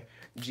have my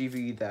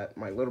GV that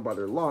my little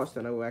brother lost,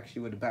 then I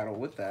actually would have battled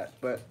with that.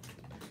 But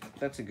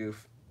that's a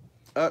goof.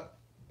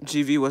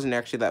 GV wasn't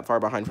actually that far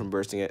behind from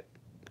bursting it.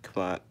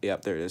 Come on.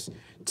 Yep, there it is.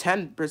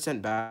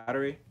 10%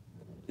 battery.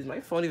 Is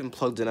my phone even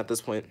plugged in at this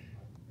point?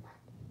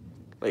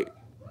 Like,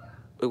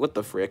 what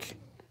the frick?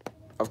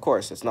 Of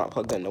course, it's not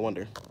plugged in. No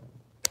wonder.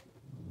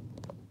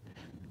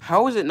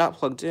 How is it not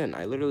plugged in?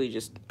 I literally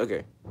just...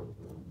 Okay.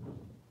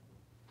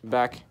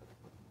 Back.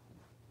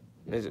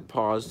 Is it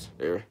paused?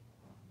 There.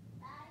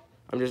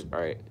 I'm just...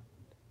 Alright.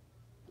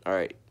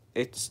 Alright.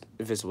 It's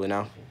visible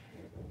now.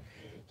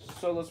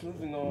 So let's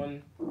moving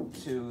on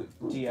to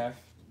DF.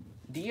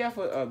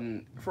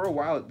 DF, for a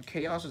while,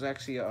 Chaos was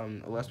actually a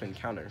less-man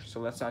counter. So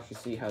let's actually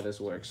see how this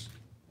works.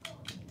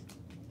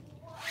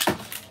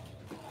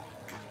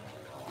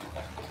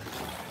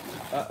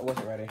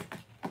 Wasn't ready.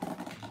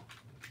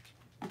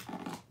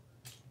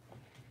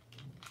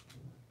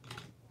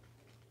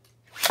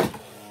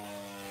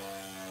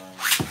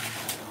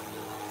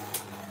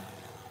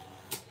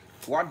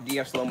 Watch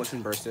DF slow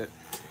motion burst it.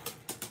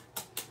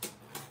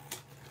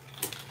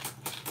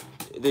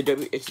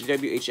 It's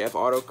WHF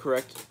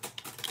autocorrect.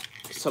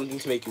 Something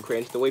to make you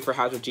cringe. The way for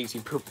Hazard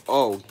GT.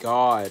 Oh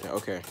god.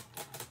 Okay.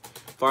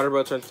 Fighter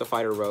Road turns to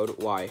Fighter Road.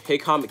 Why? Hey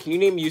Comet, can you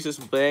name uses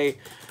Bay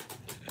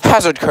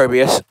Hazard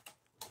Kirbyus?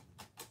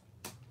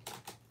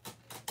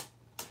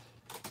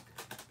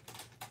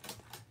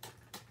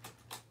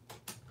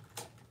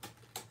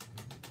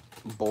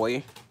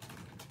 Boy.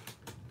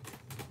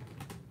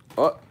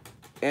 Oh,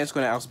 and it's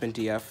gonna outspin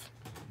DF.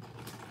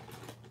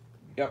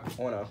 Yep.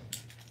 Oh no.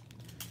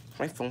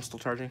 My phone's still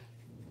charging.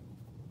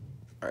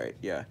 Alright,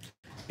 yeah.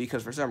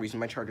 Because for some reason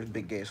my charger's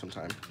big gay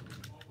sometime.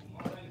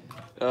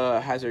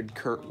 Hazard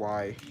Kurt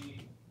Y.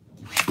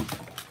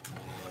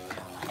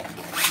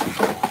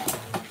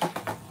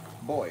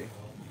 Boy.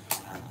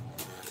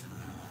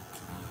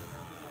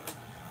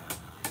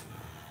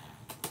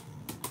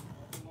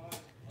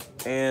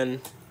 And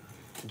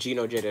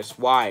Geno Jadis.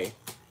 Why?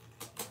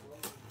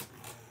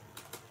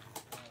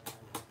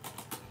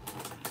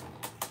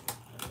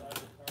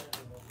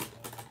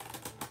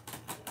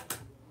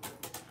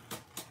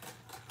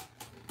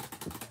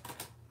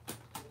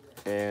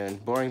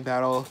 And boring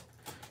battle.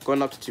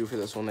 Going up to 2 for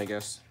this one, I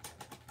guess.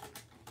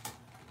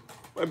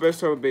 My best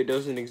turbo bait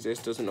doesn't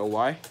exist, doesn't know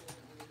why.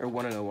 Or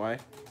wanna know why.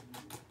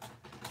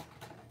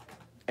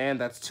 And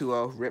that's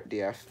 2-0, rip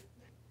DF.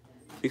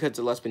 Because it's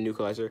a less-man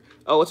neutralizer.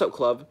 Oh, what's up,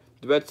 club?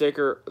 The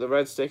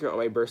red sticker on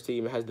my burst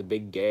team has the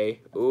big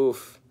gay.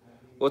 Oof.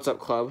 What's up,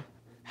 club?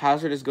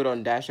 Hazard is good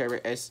on Dash Driver.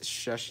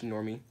 Shush,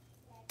 normie.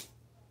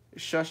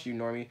 Shush, you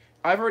normie.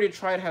 I've already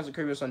tried Hazard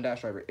Kirby's on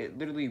Dash Driver. It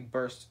literally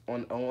burst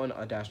on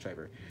a Dash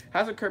Driver.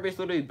 Hazard Kirby's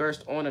literally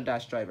burst on a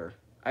Dash Driver.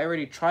 I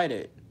already tried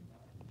it.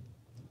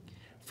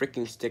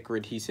 Freaking sticker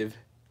adhesive.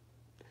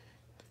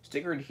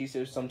 Sticker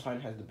adhesive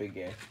sometimes has the big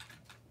gay.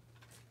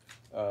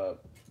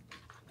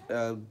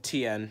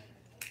 TN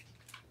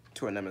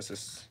to a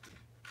nemesis.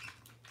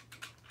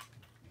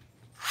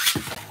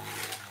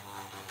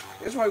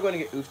 It's probably going to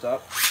get oofed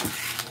up.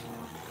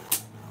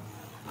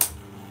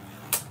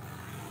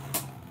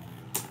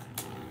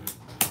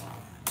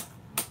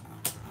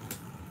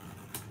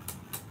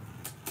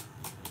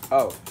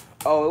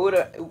 Oh, it would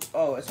have.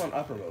 Oh, it's on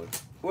upper mode.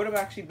 It would have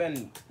actually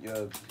been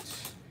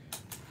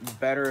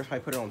better if I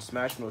put it on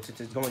Smash mode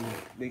since it's going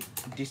to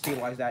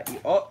destabilize that.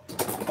 Oh,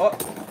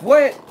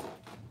 what?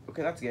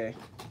 Okay, that's gay.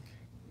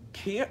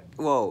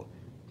 Whoa,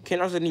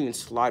 Caynox didn't even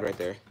slide right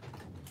there.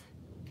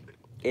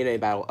 In a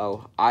battle,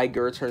 oh,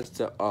 Iger turns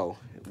to oh.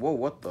 Whoa,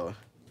 what the?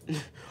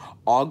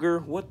 Augur?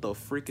 What the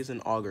freak is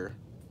an augur?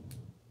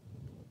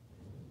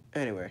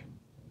 Anyway,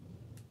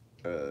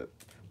 I'm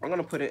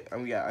gonna put it.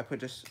 Yeah, I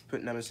put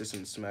Nemesis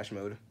in Smash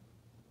mode,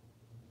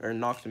 or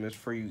Noctimus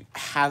for you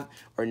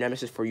or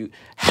Nemesis for you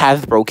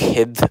Hasbro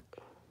kids.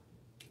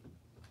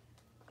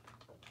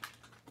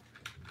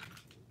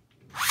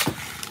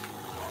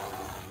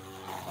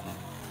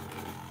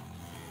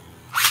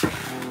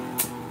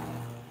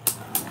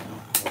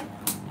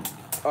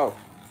 Oh,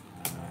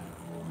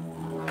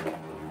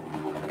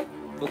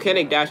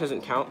 volcanic dash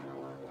doesn't count.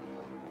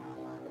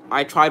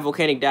 I tried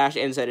Volcanic Dash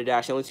and Zeta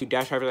Dash, the only two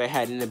dash drivers I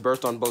had, and it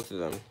burst on both of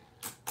them.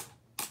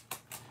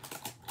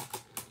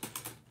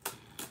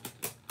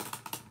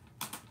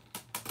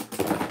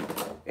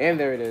 And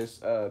there it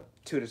is,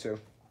 2-2.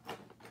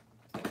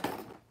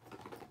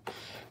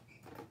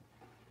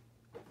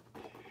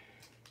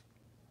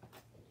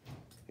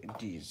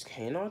 Geez,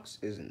 Caynox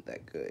isn't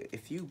that good.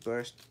 If you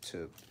burst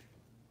to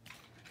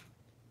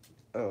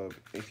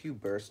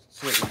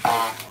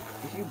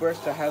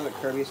Hazard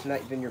Kirby, it's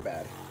not, then you're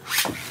bad.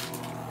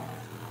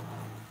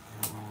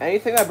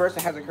 Anything that bursts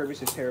to Hazard Kirby is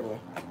terrible.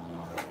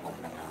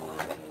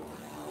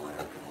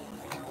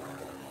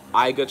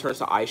 Aiga turns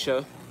to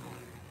Aisha.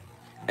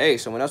 Hey,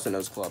 someone else in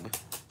those club.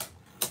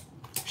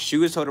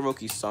 Shu is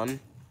Todoroki's son.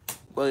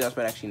 Well, that's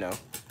what I actually know.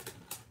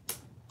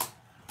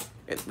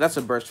 That's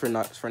a burst for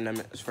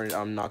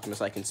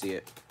Noctimus. I can see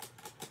it,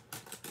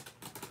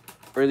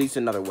 or at least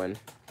another win,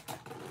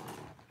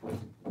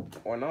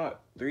 or not.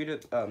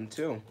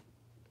 3-2.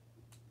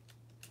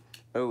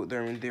 Oh, they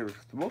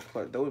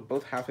were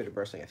both halfway to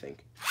bursting, I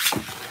think.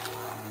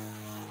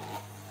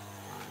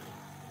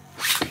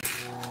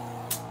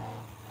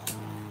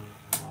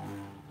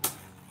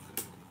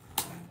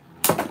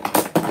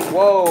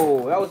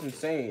 Whoa, that was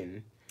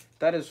insane.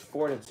 That is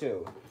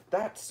 4-2.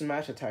 That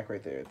smash attack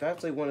right there.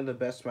 That's like one of the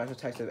best smash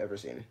attacks I've ever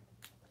seen.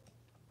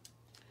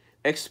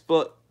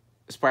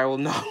 Spiral,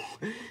 no.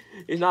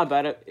 It's not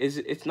bad.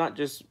 It's not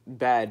just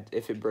bad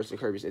if it bursts the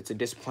Kirby's. It's a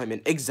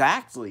disappointment.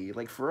 Exactly.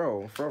 Like,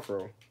 for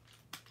real.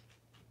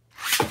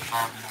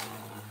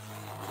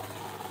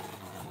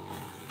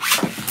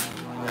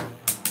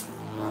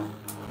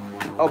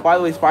 Oh, by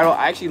the way, Spiral,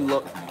 I actually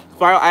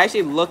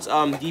looked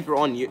deeper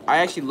on you. I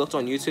actually looked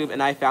on YouTube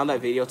and I found that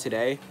video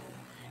today.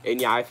 And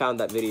yeah, I found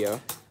that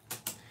video.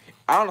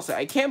 Honestly,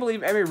 I can't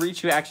believe Emi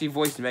Richu actually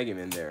voiced Mega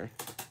Man there.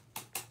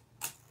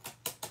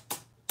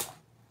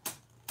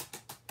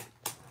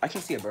 I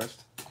can see a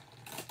burst.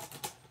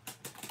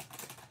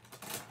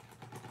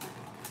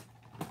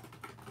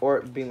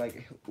 Or being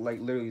like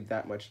literally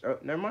that much. Oh,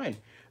 never mind.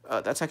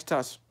 That's actually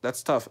tough.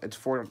 That's tough. It's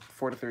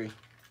 4-3.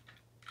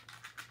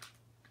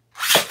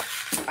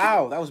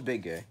 Ow, that was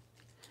big, guy.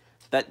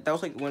 That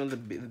was like one of the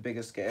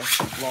biggest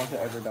launch I've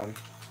ever done.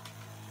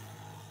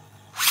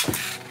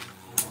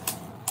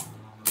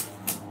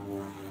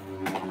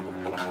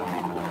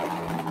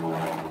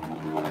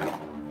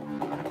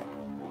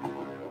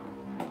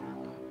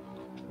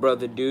 Bro,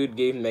 the dude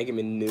gave Mega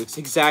Man nukes.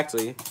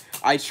 Exactly.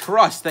 I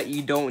trust that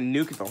you don't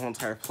nuke the whole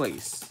entire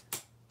place.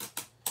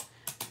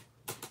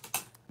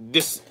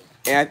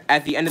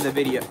 At the end of the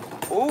video.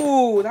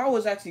 Oh, that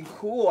was actually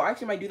cool. I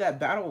actually might do that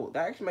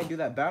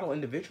battle.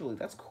 Individually.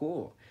 That's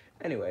cool.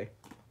 Anyway,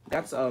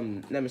 that's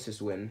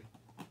Nemesis win.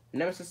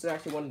 Nemesis is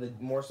actually one of the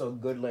more so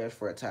good layers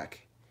for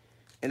attack.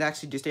 It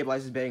actually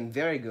destabilizes Bearing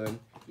very good.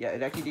 Yeah,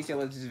 it actually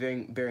destabilizes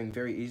Bearing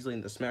very easily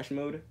in the Smash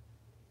mode.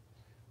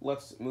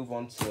 Let's move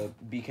on to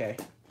BK.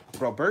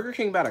 Bro, Burger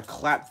King about to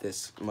clap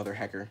this mother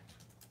hecker.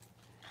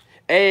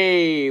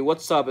 Hey,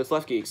 what's up? It's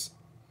Left Geeks.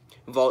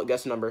 Vault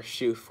guess number,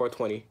 shoot,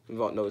 420.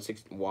 Vault no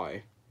 6.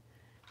 Why?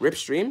 Rip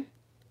stream?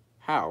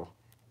 How?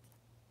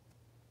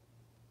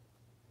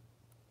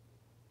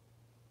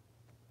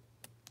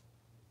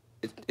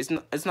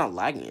 It's not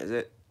lagging, is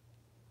it?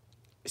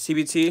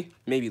 CBT?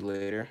 Maybe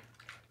later.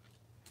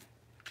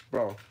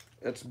 Bro,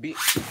 it beat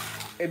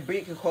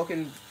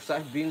Koken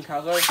 / Bean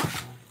Kazo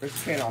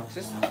versus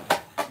Caynox.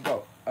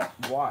 Bro,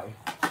 why?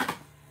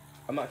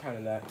 I'm not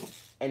counting that.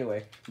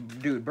 Anyway,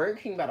 dude, Burger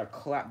King about to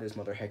clap this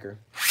mother hecker.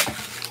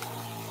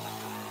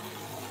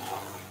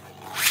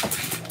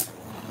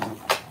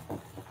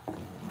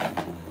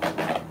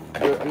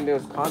 I mean, there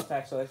was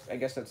contact, so I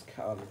guess that's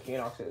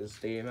Caynox's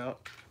stadium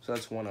out. So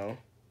that's 1-0.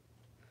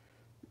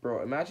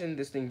 Bro, imagine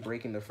this thing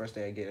breaking the first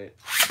day I get it.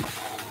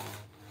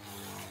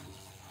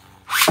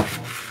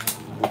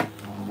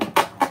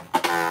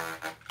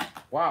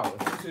 Wow,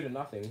 it's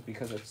 2-0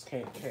 because it's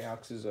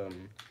Caynox's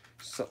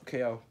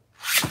KO.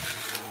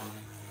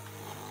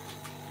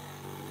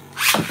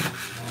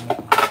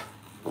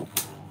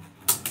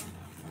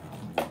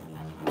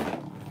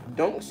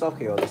 Don't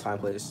self-KO this time,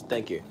 please.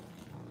 Thank you.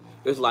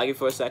 It was laggy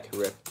for a sec.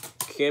 Rip.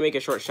 Can I make a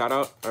short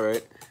shout-out?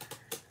 Alright.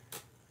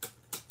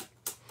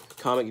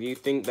 Comic, do you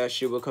think that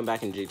she will come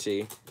back in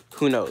GT?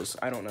 Who knows?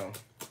 I don't know.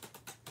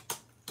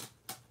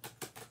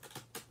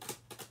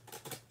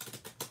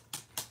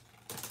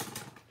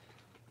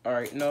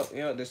 Alright, no,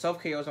 the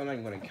self-KOs, I'm not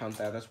even going to count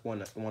that. That's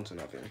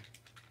 1-0.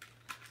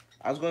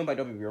 I was going by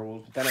WB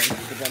rules, but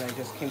then I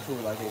just came to a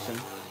realization.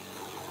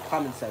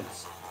 Common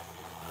sense.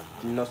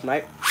 No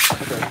snipe?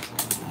 Okay.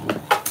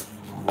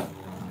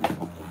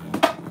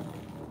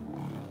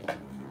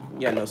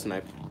 Yeah, no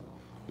snipe.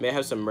 May I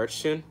have some merch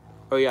soon?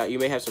 Oh yeah, you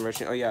may have some merch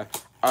soon. Oh yeah.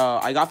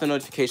 I got the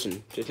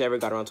notification. Just never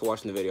got around to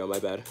watching the video. My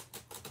bad.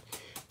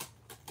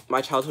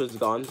 My childhood is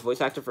gone.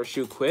 Voice actor for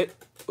Shu quit.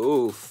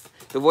 Oof.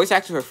 The voice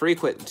actor for Free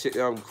quit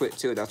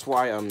too. That's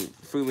why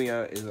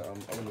Fumiya is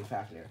only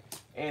passionate.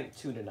 And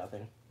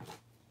 2-0.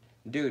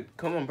 Dude,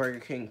 come on, Burger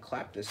King,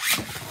 clap this.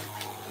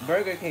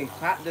 Burger King,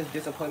 clap this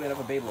disappointment of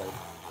a Beyblade.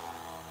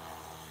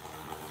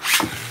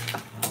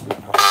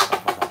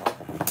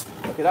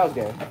 Okay, that was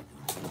gay.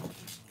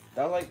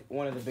 That was like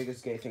one of the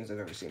biggest gay things I've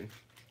ever seen.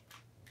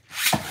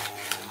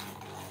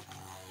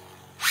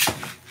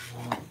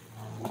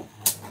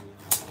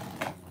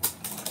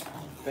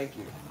 Thank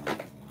you.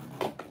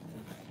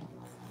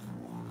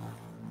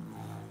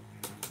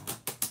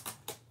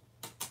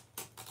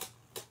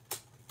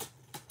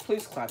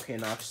 Please clap,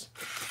 Caynox.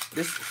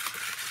 This...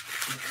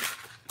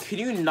 Can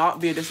you not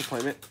be a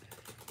disappointment?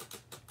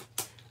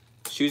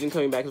 Choosing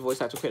coming back as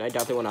voice actor quit. I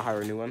doubt they want to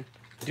hire a new one.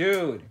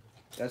 Dude,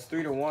 that's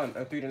 3-1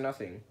 or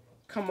 3-0.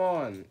 Come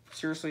on,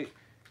 seriously,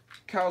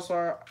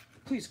 Calsar,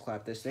 please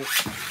clap this thing.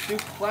 Dude,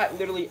 clap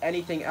literally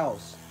anything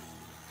else.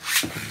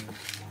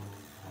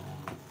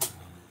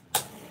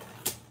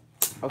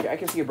 Okay, I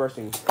can see it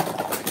bursting.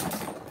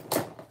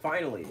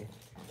 Finally,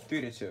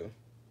 3-2.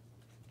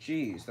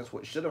 Jeez, that's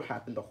what should have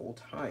happened the whole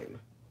time.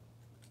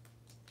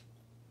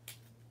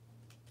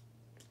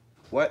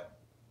 What?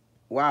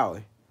 Wow.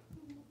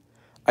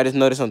 I just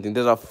noticed something.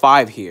 There's a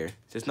 5 here.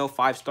 There's no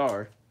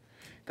 5-star.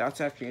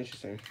 That's actually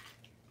interesting.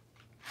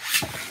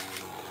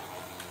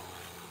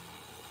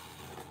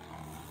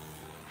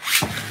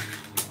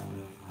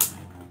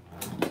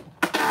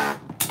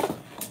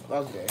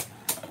 That was gay.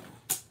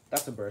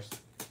 That's a burst.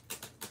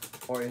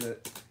 Or is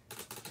it?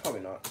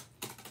 Probably not.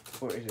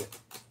 Or is it?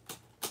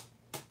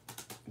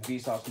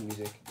 Vsauce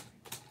music.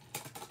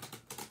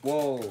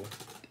 Whoa.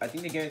 I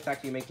think the game is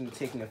actually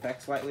taking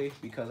effect slightly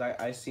because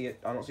I see it.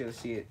 I don't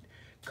see it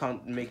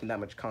making that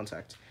much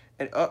contact.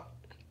 And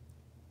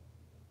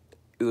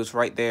it was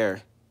right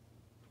there.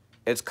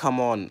 It's come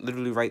on,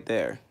 literally right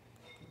there.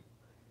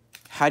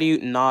 How do you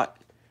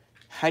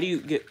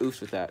get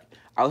oofs with that?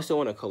 I also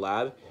want to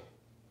collab.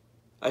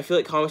 I feel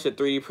like Caynox should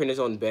 3D print his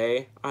own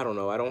Bay. I don't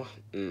know. I just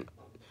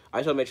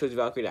want to make sure it's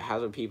Valkyrie that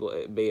has what people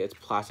Bay. It's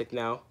plastic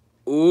now.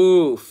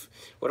 Oof.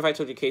 What if I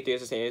told you K3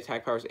 has the same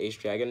attack power as Ace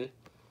Dragon?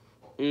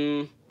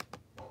 I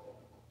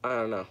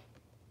don't know.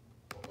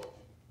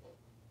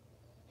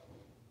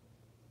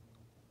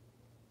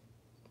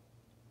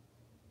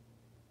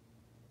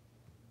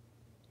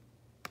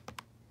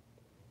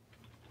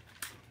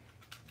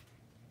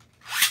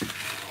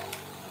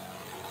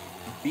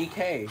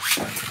 BK.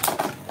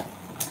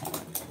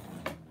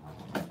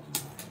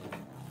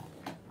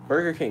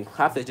 Burger King,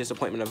 clap this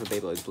disappointment of a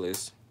Beyblade,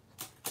 please.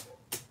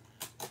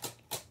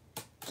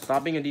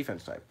 Stop being a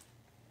defense type.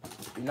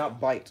 You're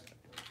not bite.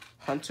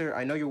 Hunter,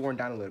 I know you're worn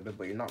down a little bit,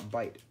 but you're not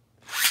bite.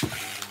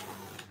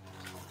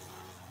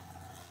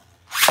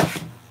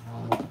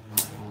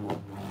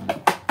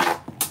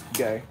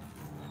 Okay.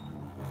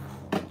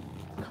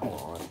 Come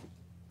on.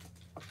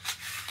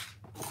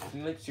 Can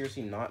you, like,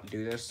 seriously not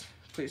do this?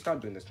 Please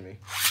stop doing this to me.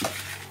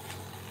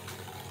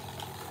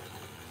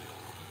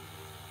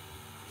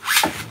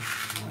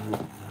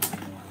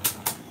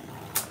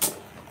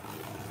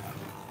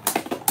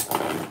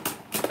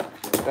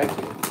 Thank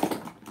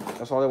you.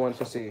 That's all I wanted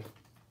to see.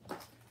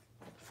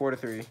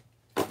 4-3.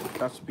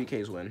 That's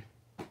BK's win.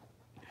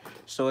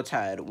 So it's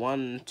had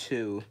 1,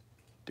 2,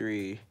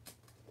 3.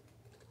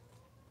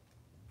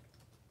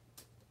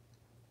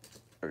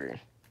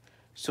 Okay.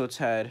 So it's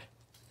had,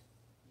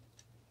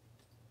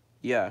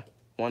 yeah,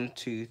 1,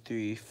 2,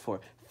 3, 4.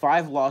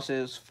 5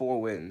 losses,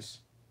 4 wins.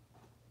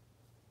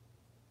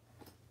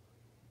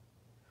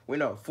 Wait,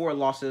 no, 4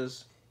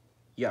 losses.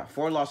 Yeah,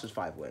 4 losses,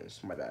 5 wins.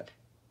 My bad.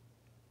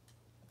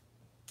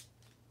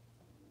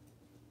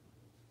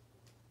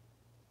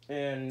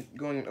 And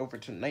going over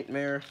to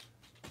Nightmare.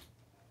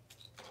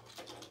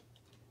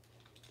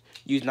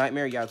 Use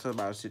Nightmare. Yeah, that's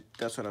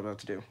what I'm about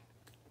to do.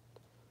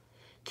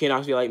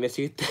 Caynox be like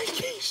Missy with that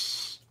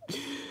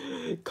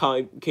gay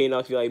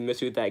Caynox be like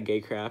Missy with that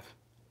gay crap.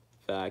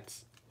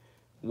 Facts.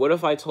 What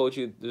if I told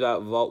you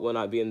that Vault will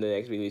not be in the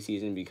next weekly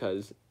season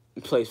because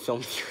it plays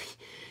Film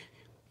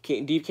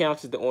Theory? Deep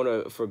Caynox is the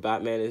owner for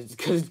Batman is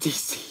because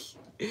DC.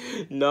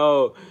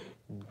 No.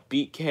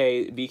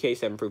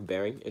 BK7 proof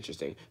bearing.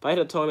 Interesting. If I had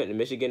a tournament in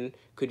Michigan,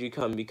 could you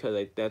come because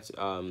like that's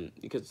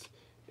because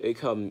it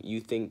come you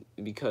think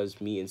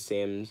because me and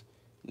Sam's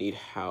need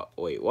how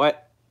wait,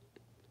 what?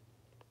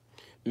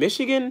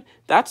 Michigan?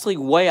 That's like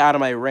way out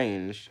of my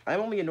range. I'm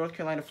only in North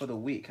Carolina for the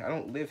week. I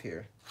don't live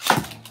here.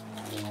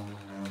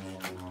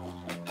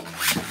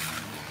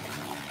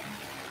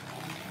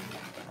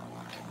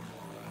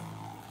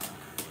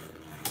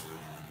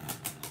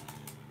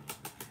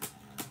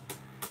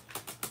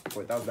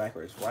 Wait, that was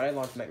backwards. Why did I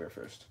launch Nightmare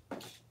first?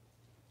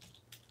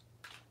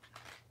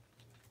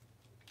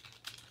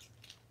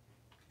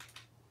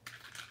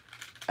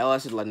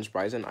 LS is Legends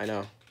Bryson, I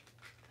know.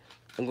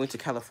 I'm going to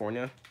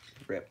California.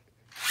 Rip.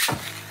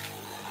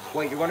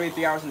 Wait, you're going to be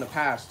 3 hours in the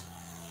past.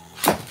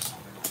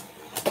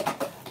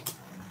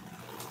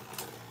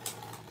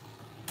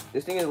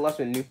 This thing is a less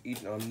than this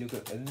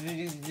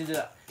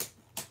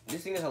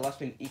thing is a less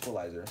than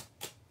equalizer.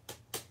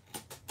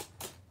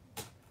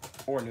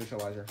 Or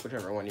neutralizer,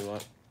 whichever one you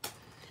want.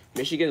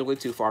 Michigan is way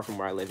too far from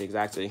where I live,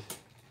 exactly.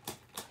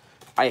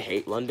 I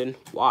hate London.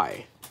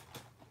 Why?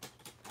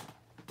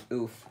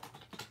 Oof.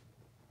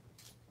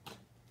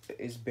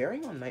 Is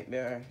bearing on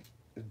Nightmare?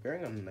 Is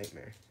bearing on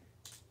Nightmare?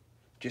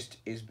 Just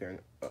is bearing.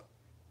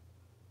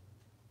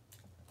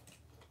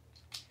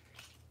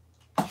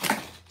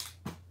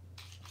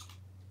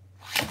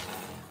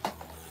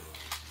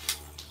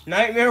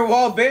 Nightmare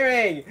wall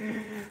bearing.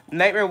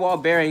 Nightmare wall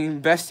bearing.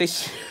 Best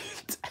station.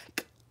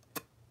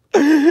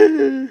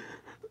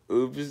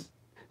 Oops.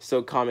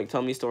 So comic.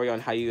 Tell me a story on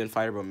how you and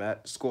Firebro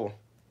met. School.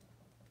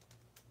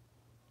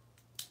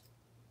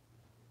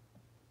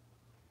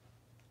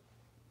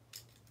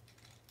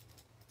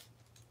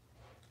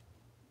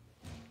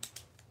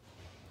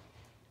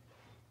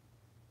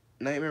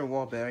 Nightmare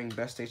wall bearing.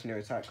 Best stationary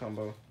attack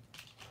combo.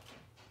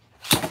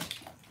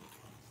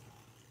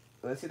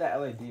 Let's see that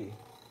LED.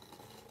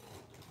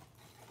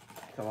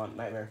 Come on,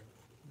 Nightmare.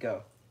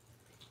 Go.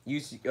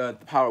 Use the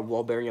power of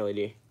wall bearing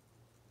LED.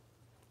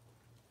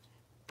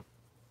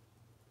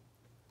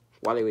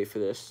 While they wait for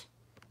this.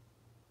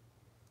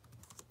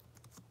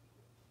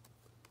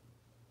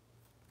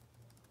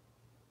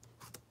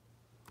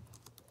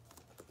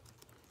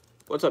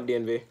 What's up,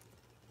 DNV?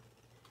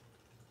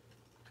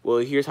 Well,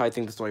 here's how I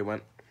think the story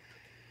went.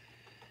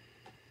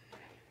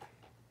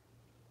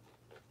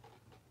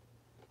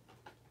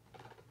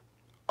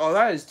 Oh,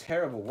 that is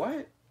terrible.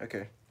 What?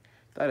 Okay.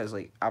 That is,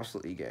 like,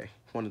 absolutely gay.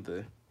 One of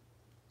the...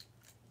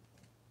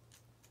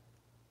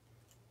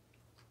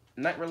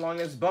 Nightmare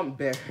longest bump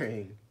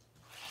bearing.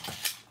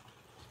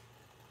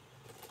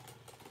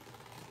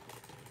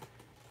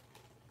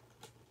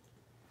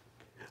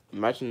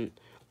 Imagine...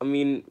 I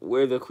mean,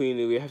 we're the queen.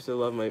 We have to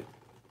love my...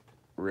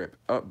 Rip.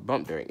 Oh,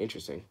 bump bearing.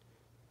 Interesting.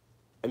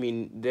 I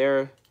mean,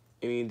 they're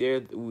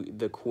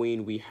the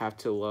queen we have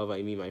to love.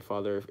 I mean, my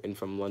father and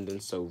from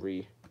London, so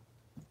re...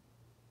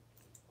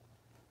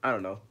 I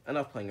don't know.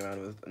 Enough playing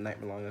around with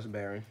Nightmare longest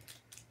bearing.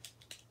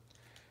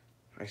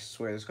 I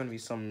swear, there's gonna be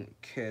some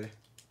kid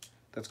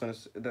that's gonna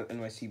in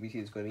my CBT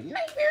is gonna be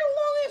Nightmare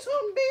longest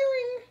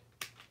bearing.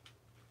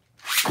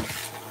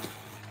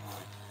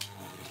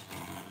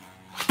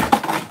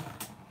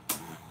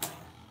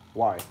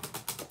 Why?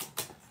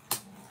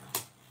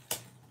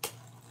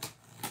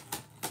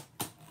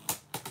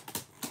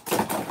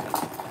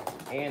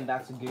 And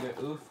that's a good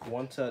oof.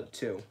 1 to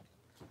 2.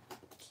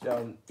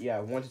 Yeah,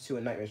 1 to 2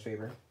 in Nightmare's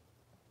favor.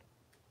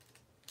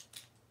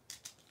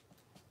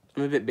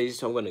 I'm a bit busy,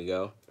 so I'm gonna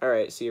go. All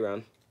right, see you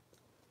around.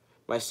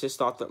 My sister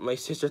thought the way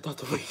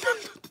down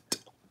the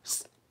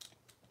doors.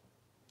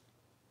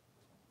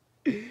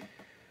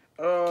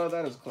 Oh,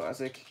 that is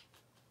classic.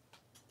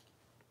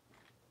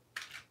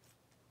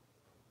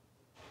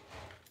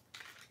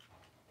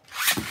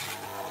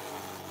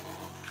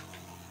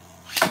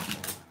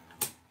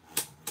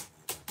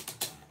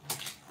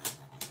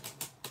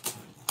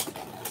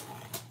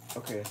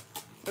 Okay,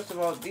 first of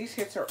all, these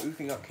hits are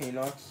oofing up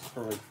Caynox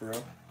for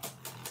real.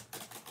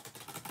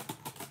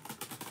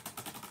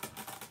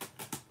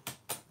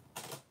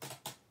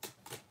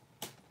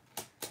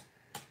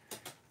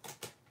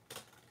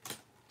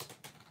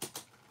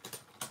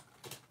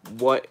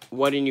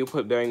 Why didn't you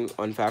put bearing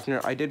on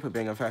Fafnir? I did put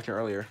bearing on Fafnir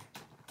earlier.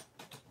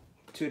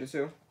 2 to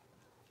 2.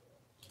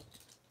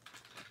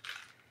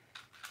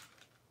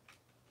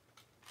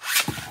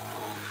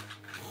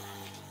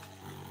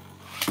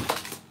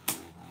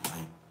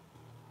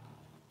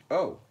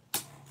 Oh.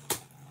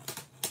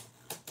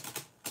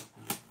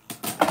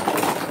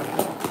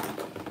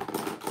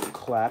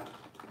 Clap.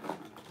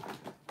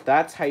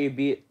 That's how you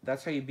beat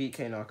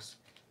Caynox.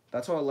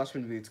 That's how a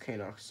Leshman beats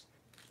Caynox.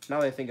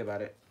 Now that I think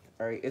about it.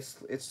 Alright,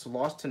 it's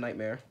lost to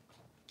Nightmare.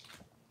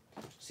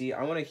 See,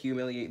 I want to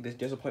humiliate this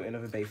disappointment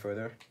of a Bay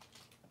further.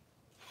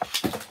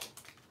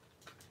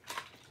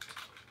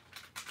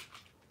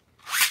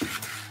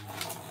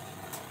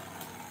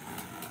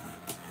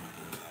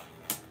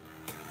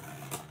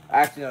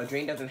 Actually, no,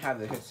 Drain doesn't have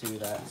the hits to do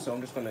that, so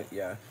I'm just gonna,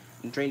 yeah.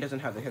 Drain doesn't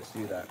have the hits to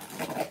do that.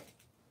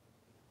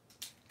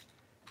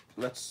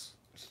 Let's,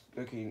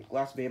 okay,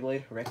 last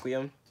Beyblade,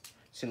 Requiem.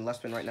 It's in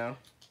Lespin right now.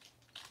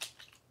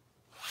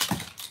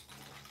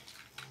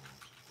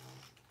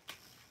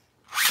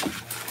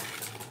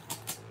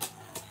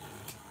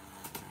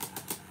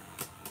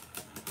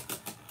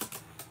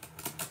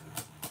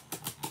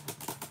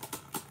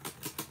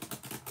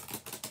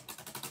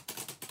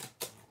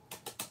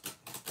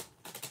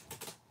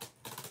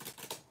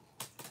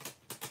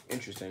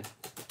 Interesting.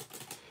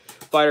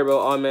 Fireball,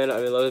 oh man, I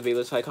love the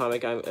Beyblade High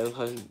comic.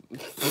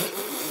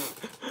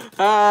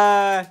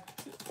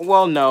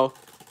 Well, no.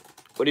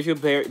 What if you're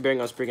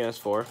bearing on Spriggan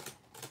S4?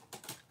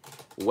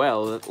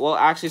 Well,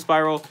 actually,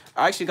 Spiral,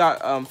 I actually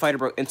got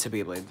Fireball into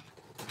Beyblade.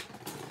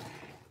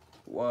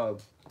 Whoa,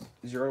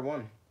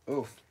 0-1.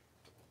 Oof.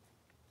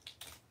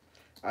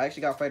 I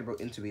actually got Fireball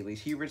into Beyblade.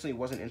 He originally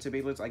wasn't into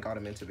Beyblades. I got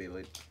him into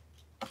Beyblade.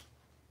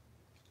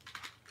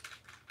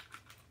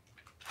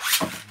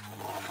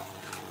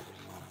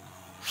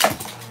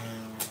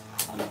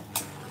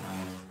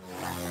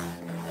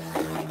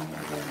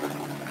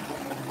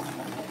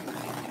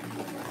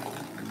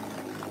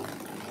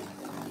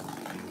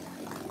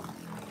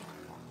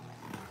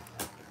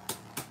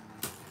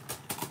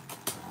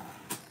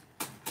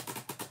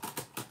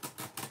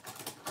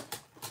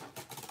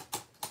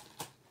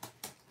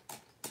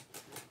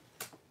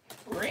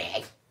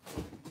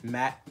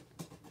 Matt.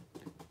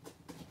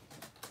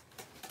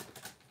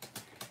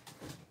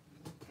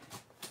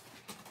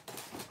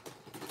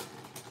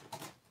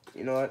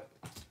 You know what?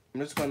 I'm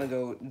just gonna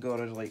go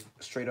to like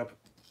straight up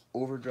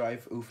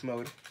overdrive oof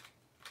mode.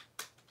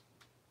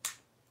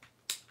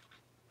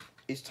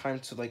 It's time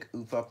to like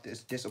oof up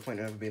this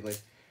disappointment of a Beyblade.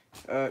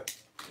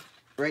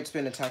 Right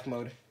spin attack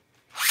mode.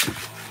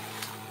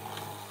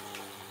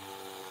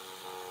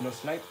 No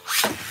snipe.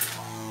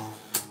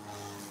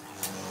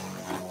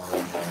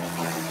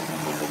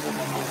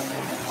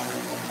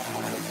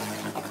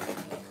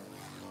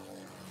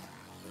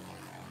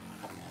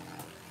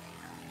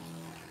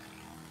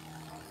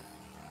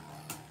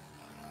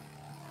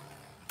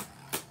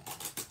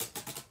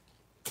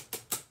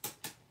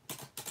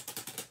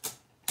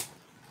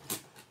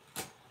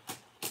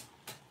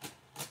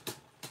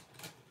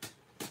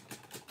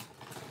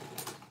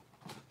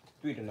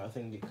 We do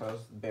nothing because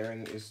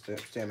bearing is the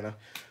stamina.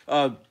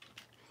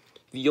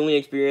 The only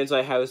experience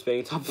I have is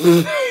spinning top of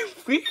the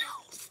wheels.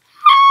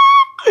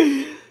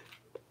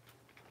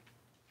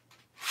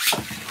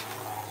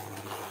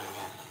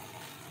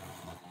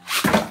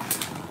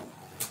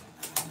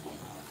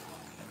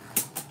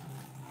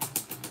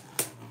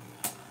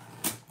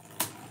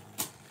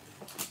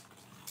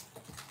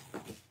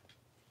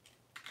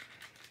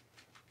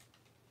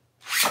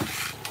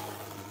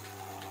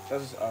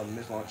 That's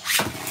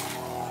mislaunch.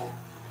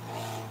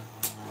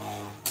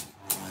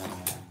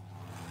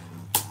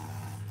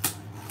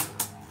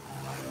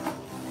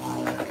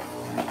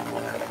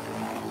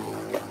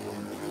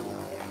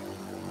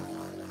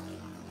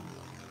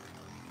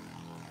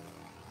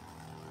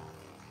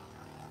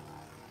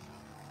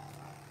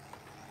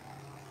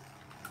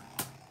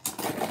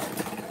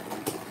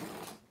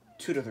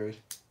 2 to 3.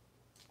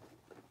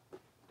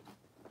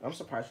 I'm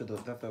surprised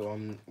with that the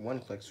one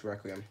clicks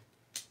Requiem.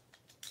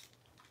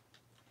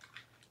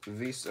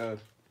 VC,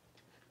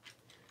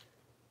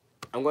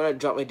 I'm gonna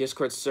drop my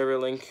Discord server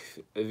link.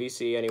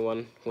 VC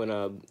anyone when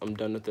I'm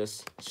done with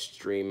this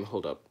stream.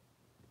 Hold up.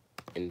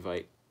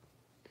 Invite.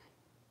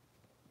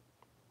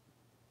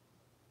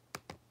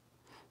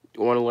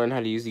 You want to learn how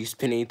to use these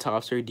spinning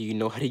tops, or do you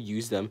know how to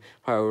use them?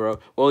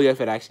 Well, you have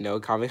to actually know.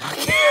 Comment.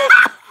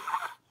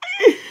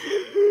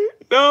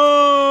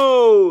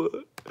 No!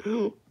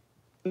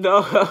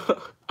 No!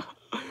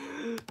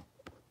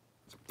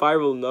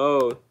 Spiral,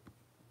 no.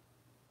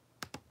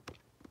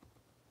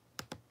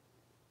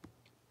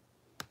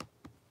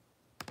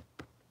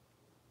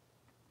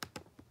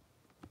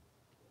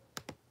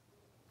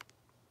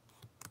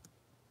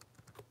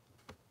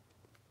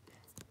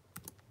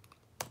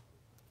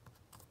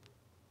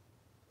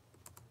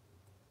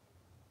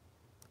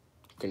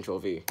 Control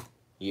V.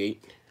 Yeet.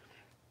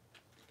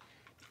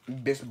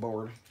 Best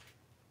board.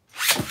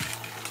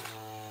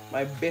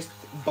 My best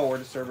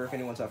board server if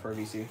anyone's up for a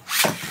VC.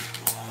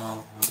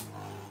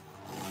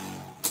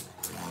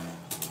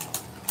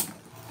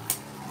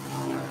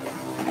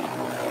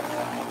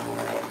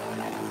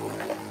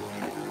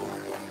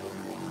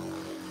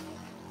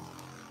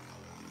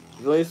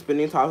 The only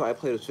spinning tops I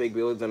played with fake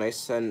Beyblades, then I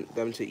sent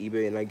them to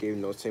eBay and I gave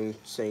notes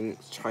saying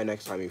try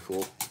next time, you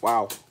fool.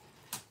 Wow.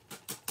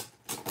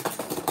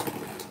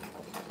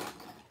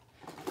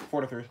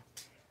 4 to 3.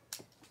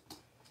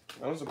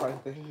 I'm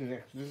surprised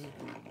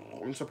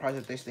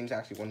that this thing's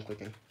actually one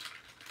clicking.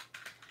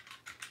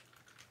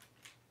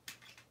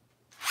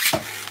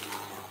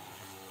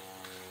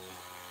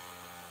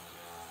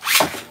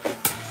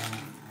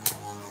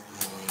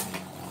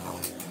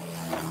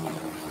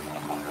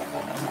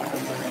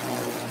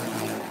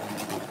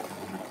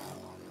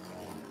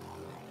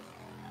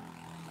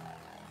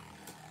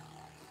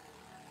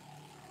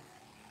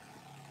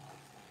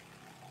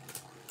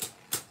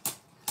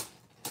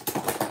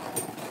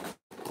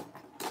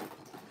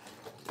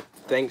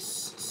 Thanks,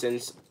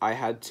 since I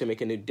had to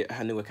make a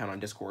new account on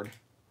Discord.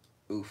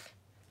 Oof.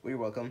 Well, you're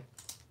welcome.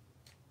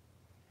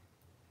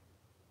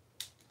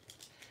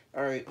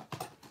 Alright.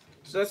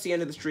 So that's the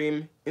end of the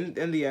stream.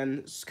 In the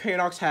end,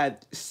 Caynox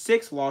had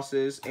 6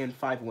 losses and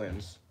 5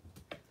 wins.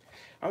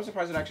 I was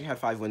surprised it actually had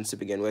 5 wins to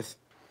begin with.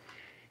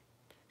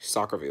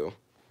 Soccer view.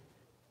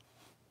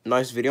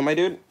 Nice video, my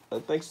dude.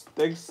 Thanks,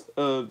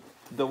 the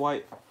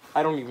white.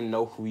 I don't even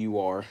know who you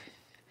are.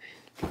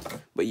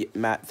 But yeah,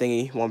 Matt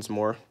Thingy once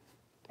more.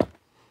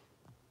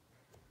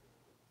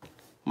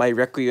 My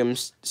Requiem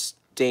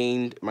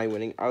stained my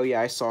winning. Oh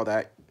yeah, I saw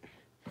that.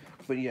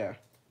 But yeah,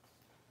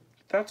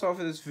 that's all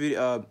for this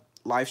video.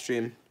 Live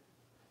stream.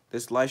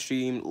 This live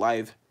stream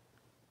live.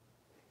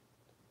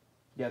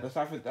 Yeah,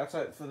 that's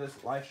it for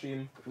this live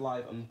stream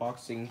live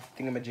unboxing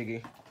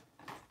thingamajiggy.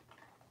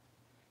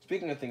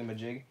 Speaking of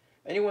thingamajig,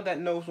 anyone that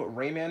knows what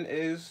Rayman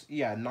is,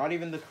 yeah, not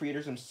even the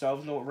creators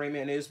themselves know what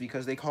Rayman is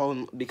because they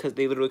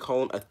literally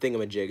call him a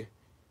thingamajig.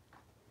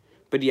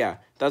 But yeah,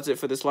 that's it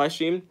for this live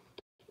stream.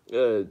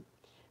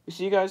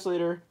 See you guys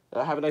later.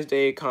 Have a nice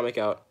day. Comic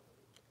out.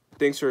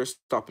 Thanks for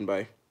stopping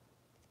by.